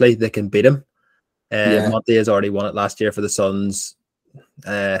 firstly, that can beat him. Monty has already won it last year for the Suns.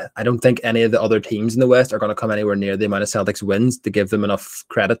 I don't think any of the other teams in the West are going to come anywhere near the amount of Celtics wins to give them enough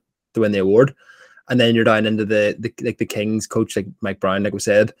credit to win the award. And then you're down into the Kings coach, like Mike Brown, like we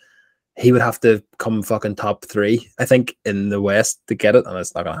said. He would have to come fucking top 3, I think, in the West to get it, and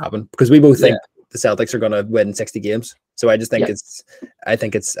it's not going to happen because we both think the Celtics are going to win 60 games. So I just think I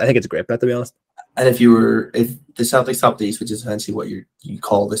think it's a great bet, to be honest. And if the Celtics top the East, which is essentially what you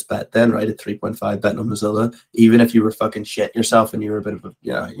call this bet, then right at 3.5 betting on Missoula, even if you were fucking shitting yourself and you were a bit of a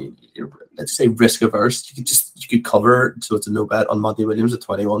you're let's say risk averse, you could cover, so it's a no bet on Monty Williams at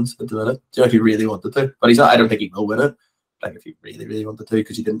 21s at the minute. Do you know, if you really wanted to? But he's not. I don't think he will win it. Like if you really, really wanted to,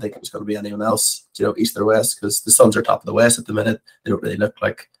 because you didn't think it was going to be anyone else, you know, East or West, because the Suns are top of the West at the minute. They don't really look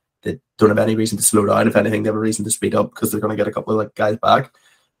like they don't have any reason to slow down. If anything, they have a reason to speed up because they're going to get a couple of like guys back.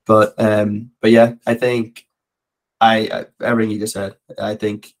 But yeah, I think I everything you just said. I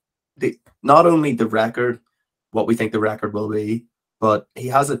think not only the record, what we think the record will be, but he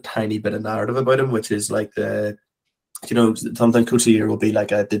has a tiny bit of narrative about him, which is like sometimes coach of the year will be like,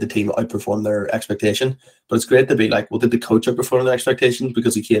 did the team outperform their expectation? But it's great to be like, well, did the coach outperform their expectations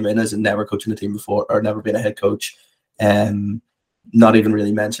because he came in as never coaching a team before or never been a head coach, not even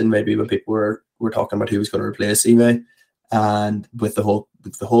really mentioned maybe when people were talking about who was going to replace Ime, and with the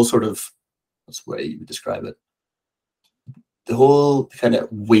whole sort of, what's the way you would describe it, the whole kind of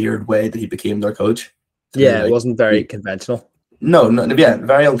weird way that he became their coach. Yeah, it wasn't very conventional. No,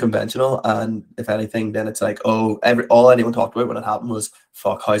 very unconventional. And if anything, then it's like, all anyone talked about when it happened was,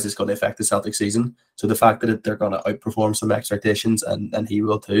 fuck, how is this going to affect the Celtic season? So the fact that they're going to outperform some expectations, and he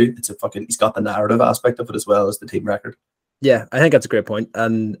will too. He's got the narrative aspect of it as well as the team record. Yeah, I think that's a great point,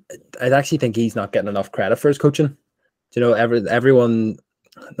 and I actually think he's not getting enough credit for his coaching. You know, everyone,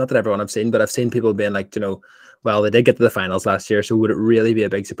 not that everyone I've seen, but I've seen people being like, well, they did get to the finals last year, so would it really be a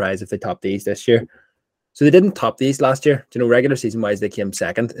big surprise if they topped the East this year? So they didn't top the East last year. Regular season-wise, they came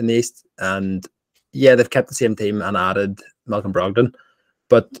second in the East. And yeah, they've kept the same team and added Malcolm Brogdon.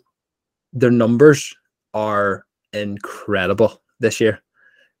 But their numbers are incredible this year.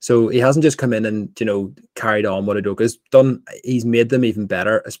 So he hasn't just come in and, carried on what Udoka's done. He's made them even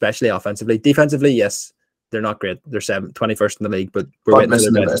better, especially offensively. Defensively, yes, they're not great. They're 21st in the league, but we're waiting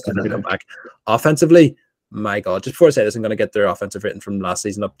for their best to come back. Offensively, my God, just before I say this, I'm going to get their offensive rating from last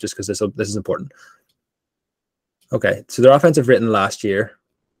season up just because this is important. Okay, so their offensive rating last year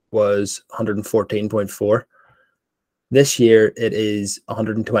was 114.4. This year it is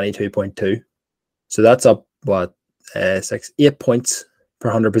 122.2. So that's up 8 points per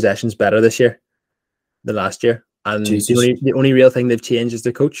 100 possessions better this year than last year. And the only real thing they've changed is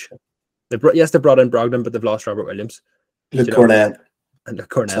the coach. They brought in Brogdon, but they've lost Robert Williams. Luke Cornett.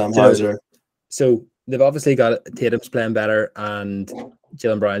 Sam Hauser. So they've obviously got Tatum's playing better and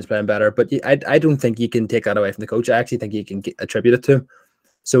Jalen Brown's playing better, but I don't think you can take that away from the coach. I actually think you can attribute it to him.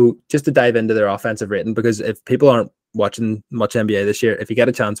 So just to dive into their offensive rating, because if people aren't watching much NBA this year, if you get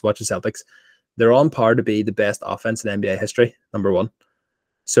a chance, watch the Celtics. They're on par to be the best offense in NBA history, number one.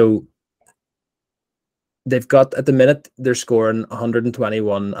 So they've got, at the minute, they're scoring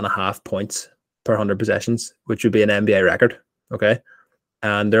 121.5 points per 100 possessions, which would be an NBA record, okay?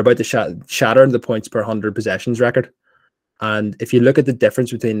 And they're about to shatter the points per 100 possessions record. And if you look at the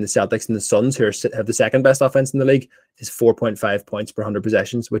difference between the Celtics and the Suns, who have the second best offense in the league, is 4.5 points per 100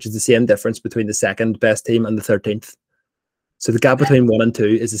 possessions, which is the same difference between the second best team and the 13th. So the gap between 1 and 2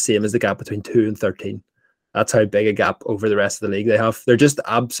 is the same as the gap between 2 and 13. That's how big a gap over the rest of the league they have. They're just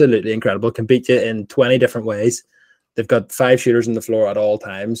absolutely incredible. Can beat you in 20 different ways. They've got 5 shooters on the floor at all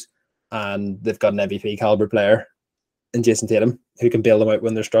times, and they've got an MVP caliber player in Jason Tatum who can bail them out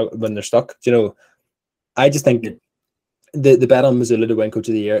when they're stuck. I just think the bet on Missoula to win Coach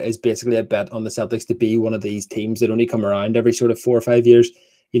of the Year is basically a bet on the Celtics to be one of these teams that only come around every sort of 4 or 5 years.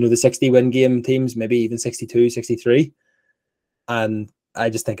 The 60 win game teams, maybe even 62, 63. And I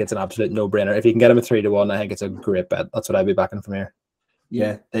just think it's an absolute no-brainer. If you can get them at 3-1, I think it's a great bet. That's what I'd be backing from here.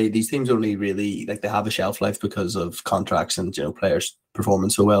 Yeah, these teams only really, they have a shelf life because of contracts and players performing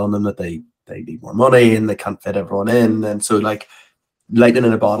so well on them that they need more money and they can't fit everyone in, and so lightning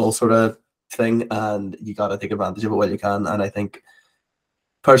in a bottle sort of thing, and you got to take advantage of it while you can. And I think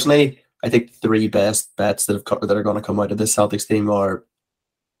personally, 3 best bets that are going to come out of this Celtics team are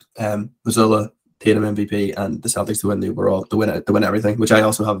Missoula, Tatum MVP, and the Celtics to win the overall, to win everything, which I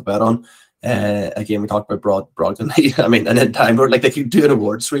also have a bet on. Again, we talked about Brogdon. I mean, and in time, or like they could do an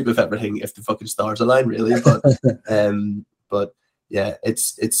award sweep of everything if the fucking stars align, really. But yeah,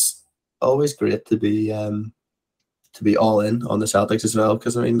 it's always great to be all in on the Celtics as well,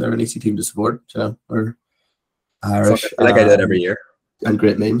 because I mean they're an easy team to support. We're Irish, I do it every year, and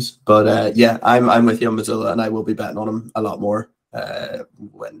great memes. But yeah, I'm with you on Missoula, and I will be betting on him a lot more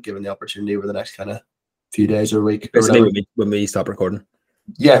when given the opportunity over the next kind of few days or week. Basically, when we stop recording.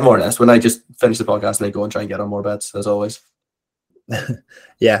 Yeah, more or less. When I just finish the podcast and I go and try and get on more bets, as always.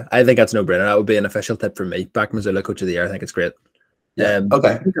 Yeah, I think that's no brainer. That would be an official tip from me. Back Missoula Coach of the Year. I think it's great. Okay.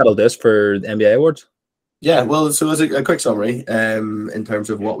 I think that'll do us for the NBA awards. Yeah, well, so as a quick summary, in terms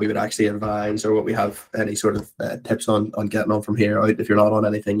of what we would actually advise, or what we have any sort of tips on getting on from here out, if you're not on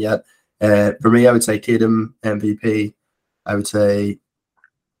anything yet. For me, I would say Tatum MVP. I would say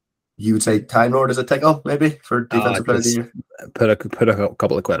you would say Time Lord as a tickle, maybe, for defensive player of the year. Put a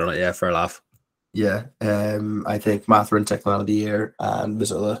couple of quid on it, yeah, for a laugh. Yeah, I think Mathurin Tickle of the year and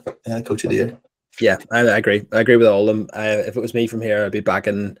Missoula Coach of the Year. Yeah, I agree. I agree with all of them. If it was me from here, I'd be back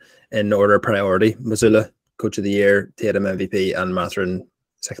in order of priority. Missoula Coach of the Year, Tatum MVP, and Mathurin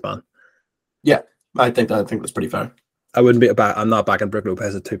sixth man. Yeah, I think that's pretty fair. I wouldn't be back. I'm not backing Brook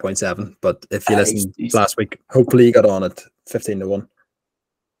Lopez at 2.7, but if you listened last week, hopefully you got on at 15-1.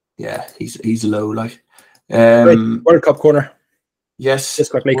 Yeah, he's low, like. Right, World Cup corner. Yes,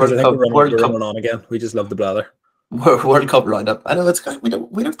 just quickly, because I think we're running on again. We just love the blather. World Cup roundup. I know it's we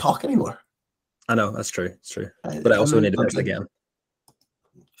don't talk anymore. I know, that's true. It's true. But I also need to miss the game.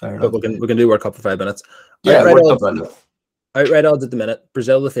 Fair enough. But we can do World Cup for 5 minutes. Yeah, World Cup roundup. Outright odds at the minute: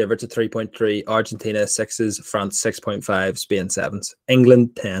 Brazil the favourites at 3.3, Argentina 6s, France 6.5, Spain 7s,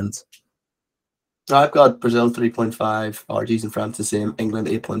 England 10s. I've got Brazil 3.5, Argies and France the same, England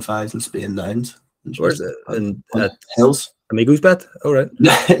 8.5s, and Spain 9s. Where's it? And Hills. Amigos bet. Oh right.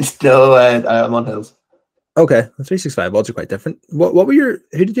 No, I'm on Hills. Okay, the 365 odds are quite different. What were your?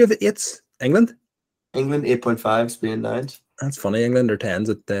 Who did you have at 8s? England. England 8.5, Spain 9s. That's funny. England are 10s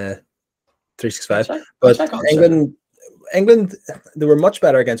at 365, but England, they were much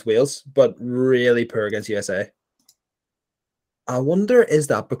better against Wales, but really poor against USA. I wonder, is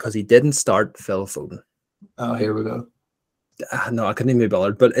that because he didn't start Phil Foden? Oh, here we go. No, I couldn't even be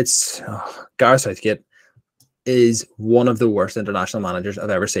bothered. But it's Gareth Southgate is one of the worst international managers I've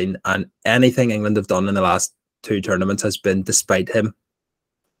ever seen, and anything England have done in the last 2 tournaments has been despite him.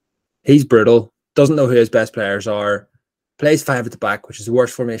 He's brutal. Doesn't know who his best players are. Plays 5 at the back, which is the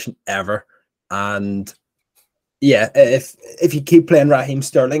worst formation ever. And yeah, if you keep playing Raheem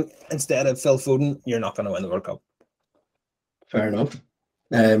Sterling instead of Phil Foden, you're not going to win the World Cup. Fair enough.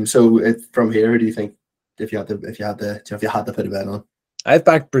 So from here, do you think if you had to put a bet on? I've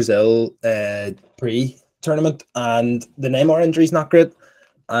backed Brazil pre-tournament, and the Neymar injury is not great,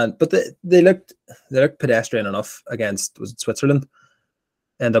 but they looked pedestrian enough against Switzerland.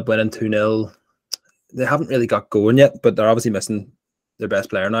 End up winning 2-0. They haven't really got going yet, but they're obviously missing their best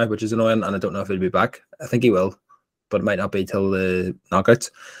player now, which is annoying, and I don't know if he'll be back. I think he will, but it might not be till the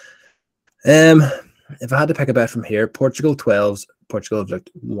knockouts. If I had to pick a bet from here, Portugal 12s. Portugal have looked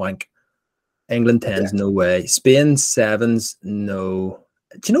wank. England 10s, no way. Spain 7s, no.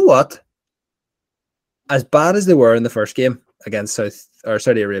 Do you know what? As bad as they were in the first game against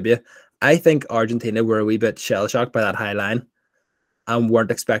Saudi Arabia, I think Argentina were a wee bit shell-shocked by that high line and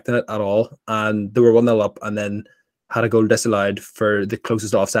weren't expecting it at all. And they were 1-0 up and then had a goal disallowed for the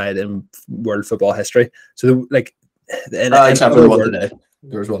closest offside in world football history. So, like, except for the one today.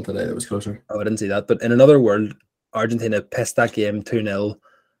 There was one today that was closer. Oh, I didn't see that. But in another world, Argentina pissed that game 2-0,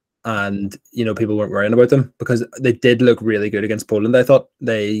 and people weren't worrying about them because they did look really good against Poland. I thought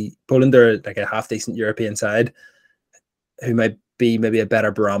Poland are like a half decent European side who might be maybe a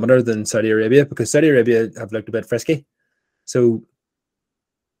better barometer than Saudi Arabia, because Saudi Arabia have looked a bit frisky. So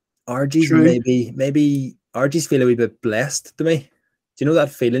Argies maybe Argies feel a wee bit blessed to me. Do you know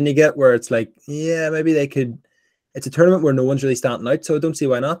that feeling you get where it's like, yeah, maybe they could. It's a tournament where no one's really standing out, so I don't see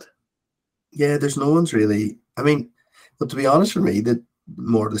why not. Yeah, there's no one's really. I mean, but to be honest, for me, the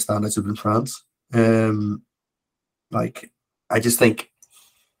more of the standouts have been France. Like, I just think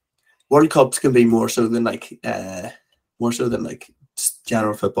World Cups can be more so than just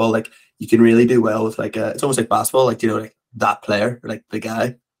general football. Like, you can really do well with it's almost like basketball. Like, like that player, like the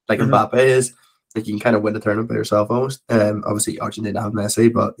guy, like Mbappe is. Like, you can kind of win the tournament by yourself almost. Obviously Argentina have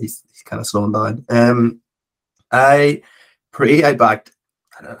Messi, but he's kind of slowing down. I backed,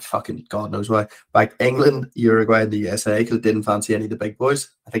 fucking God knows why, backed England, Uruguay, and the USA because I didn't fancy any of the big boys.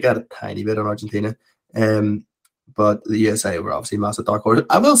 I think I had a tiny bit on Argentina. But the USA were obviously massive dark horse.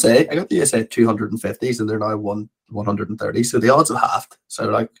 I will say, I got the USA 250s and they're now 130. So the odds have halved. So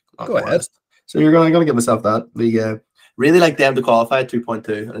like, Go ahead. So you're gonna give myself that. We really like them to qualify at 2.2,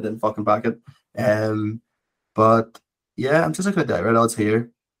 and I didn't fucking back it. But yeah, I'm just looking at the outright odds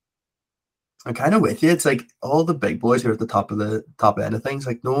here. I'm kind of with you. It's like all the big boys are at the top end of things.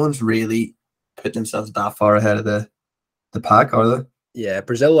 Like no one's really putting themselves that far ahead of the pack, are they? Yeah,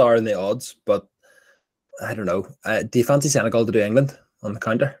 Brazil are in the odds, but I don't know. Do you fancy Senegal to do England on the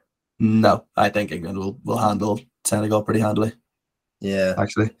counter? No, I think England will handle Senegal pretty handily. Yeah,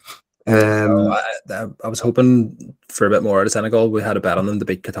 actually. I was hoping for a bit more out of Senegal. We had a bet on them to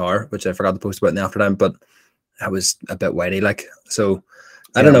beat Qatar, which I forgot to post about in the aftertime, but I was a bit whitey like. So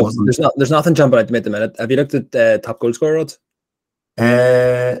I don't know. There's nothing jumping out to me at the minute. Have you looked at top goal scorer odds?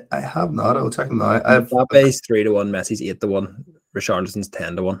 I have not. I'll check them now. Mbappe's 3-1, Messi's 8-1, Richarlison's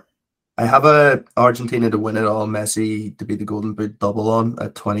 10-1. I have a Argentina to win it all, Messi to be the Golden Boot double on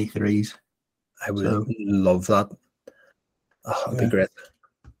at 23s. I would love that. Oh, it'd be great.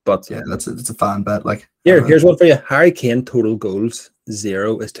 But yeah, it's a fan bet. Like here's one for you. Harry Kane total goals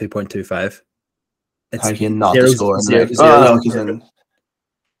 0 is 2.25. Harry Kane not to score.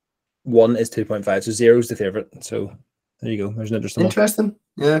 1 is 2.5. So 0 is the favorite. So there you go. There's an interesting.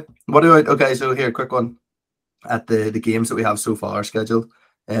 Yeah. What do I? Okay, so here, quick one. At the games that we have so far scheduled,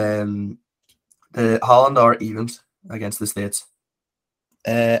 the Holland are evens against the States.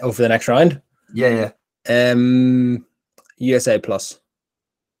 For the next round. Yeah. USA plus.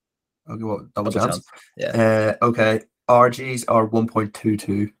 Okay, what double chance? Yeah. Okay. RGs are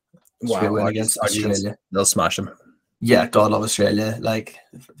 1.22. Wow. Against Australia. They'll smash them. Yeah, God love Australia. Like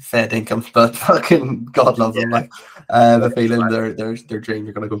Fed income, but fucking God love them. Like I have a feeling their dreams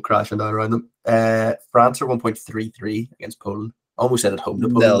are gonna go crashing down around them. France are 1.33 against Poland. Almost said at home to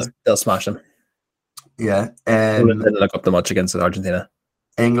Poland. They'll smash them. Yeah. Poland didn't look up the much against Argentina.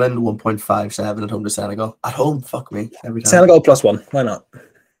 England 1.57 at home to Senegal. At home, fuck me. Every time. Senegal +1. Why not?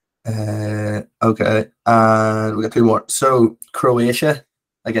 Okay. And we got two more. So Croatia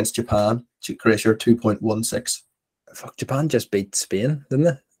against Japan. Croatia 2.16. Fuck, Japan just beat Spain, didn't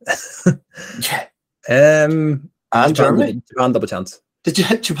they? Yeah. And Germany. Japan double chance.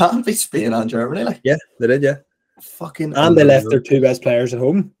 Did Japan beat Spain and Germany? Like, yeah, they did. Yeah. Fucking. And they left their two best players at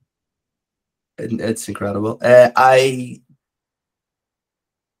home. It's incredible. I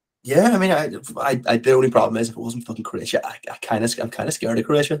mean, I the only problem is if it wasn't fucking Croatia, I'm kind of scared of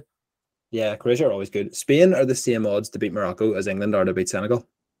Croatia. Yeah, Croatia are always good. Spain are the same odds to beat Morocco as England are to beat Senegal.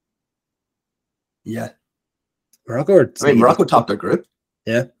 Yeah. Morocco topped their group.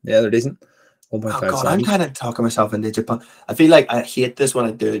 Yeah, they're decent. 1.5. Oh God, I'm kind of talking myself into Japan. I feel like I hate this when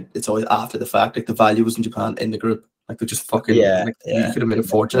I do it. It's always after the fact. Like the value was in Japan in the group. Like they're just fucking. You could have made a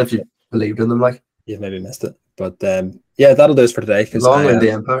fortune if you believed in them. Like you've maybe missed it, but that'll do us for today. Long live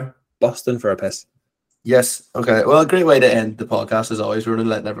the Empire. Boston for a piss. Yes. Okay. Well, a great way to end the podcast as always, Ronan,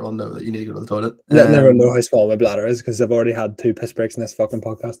 letting everyone know that you need to go to the toilet. Letting everyone know how small my bladder is because I've already had 2 piss breaks in this fucking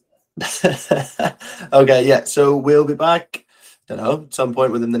podcast. Okay, yeah. So we'll be back. Don't know, at some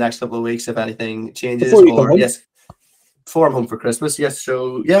point within the next couple of weeks if anything changes. Yes, before I'm home for Christmas. Yes.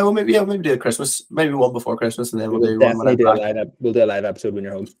 So yeah, well maybe do a Christmas, maybe one before Christmas, and then we'll do one when I'm back. We'll do a live episode when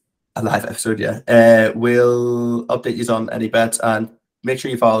you're home. A live episode, yeah. We'll update you on any bets and make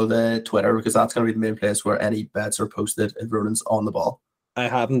sure you follow the Twitter because that's going to be the main place where any bets are posted if Ronan's on the ball. I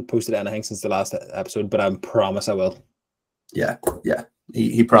haven't posted anything since the last episode, but I promise I will. Yeah.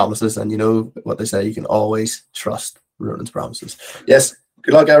 He promises, and you know what they say, you can always trust Ronan's promises. Yes.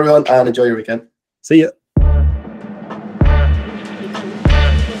 Good luck, everyone, and enjoy your weekend. See ya.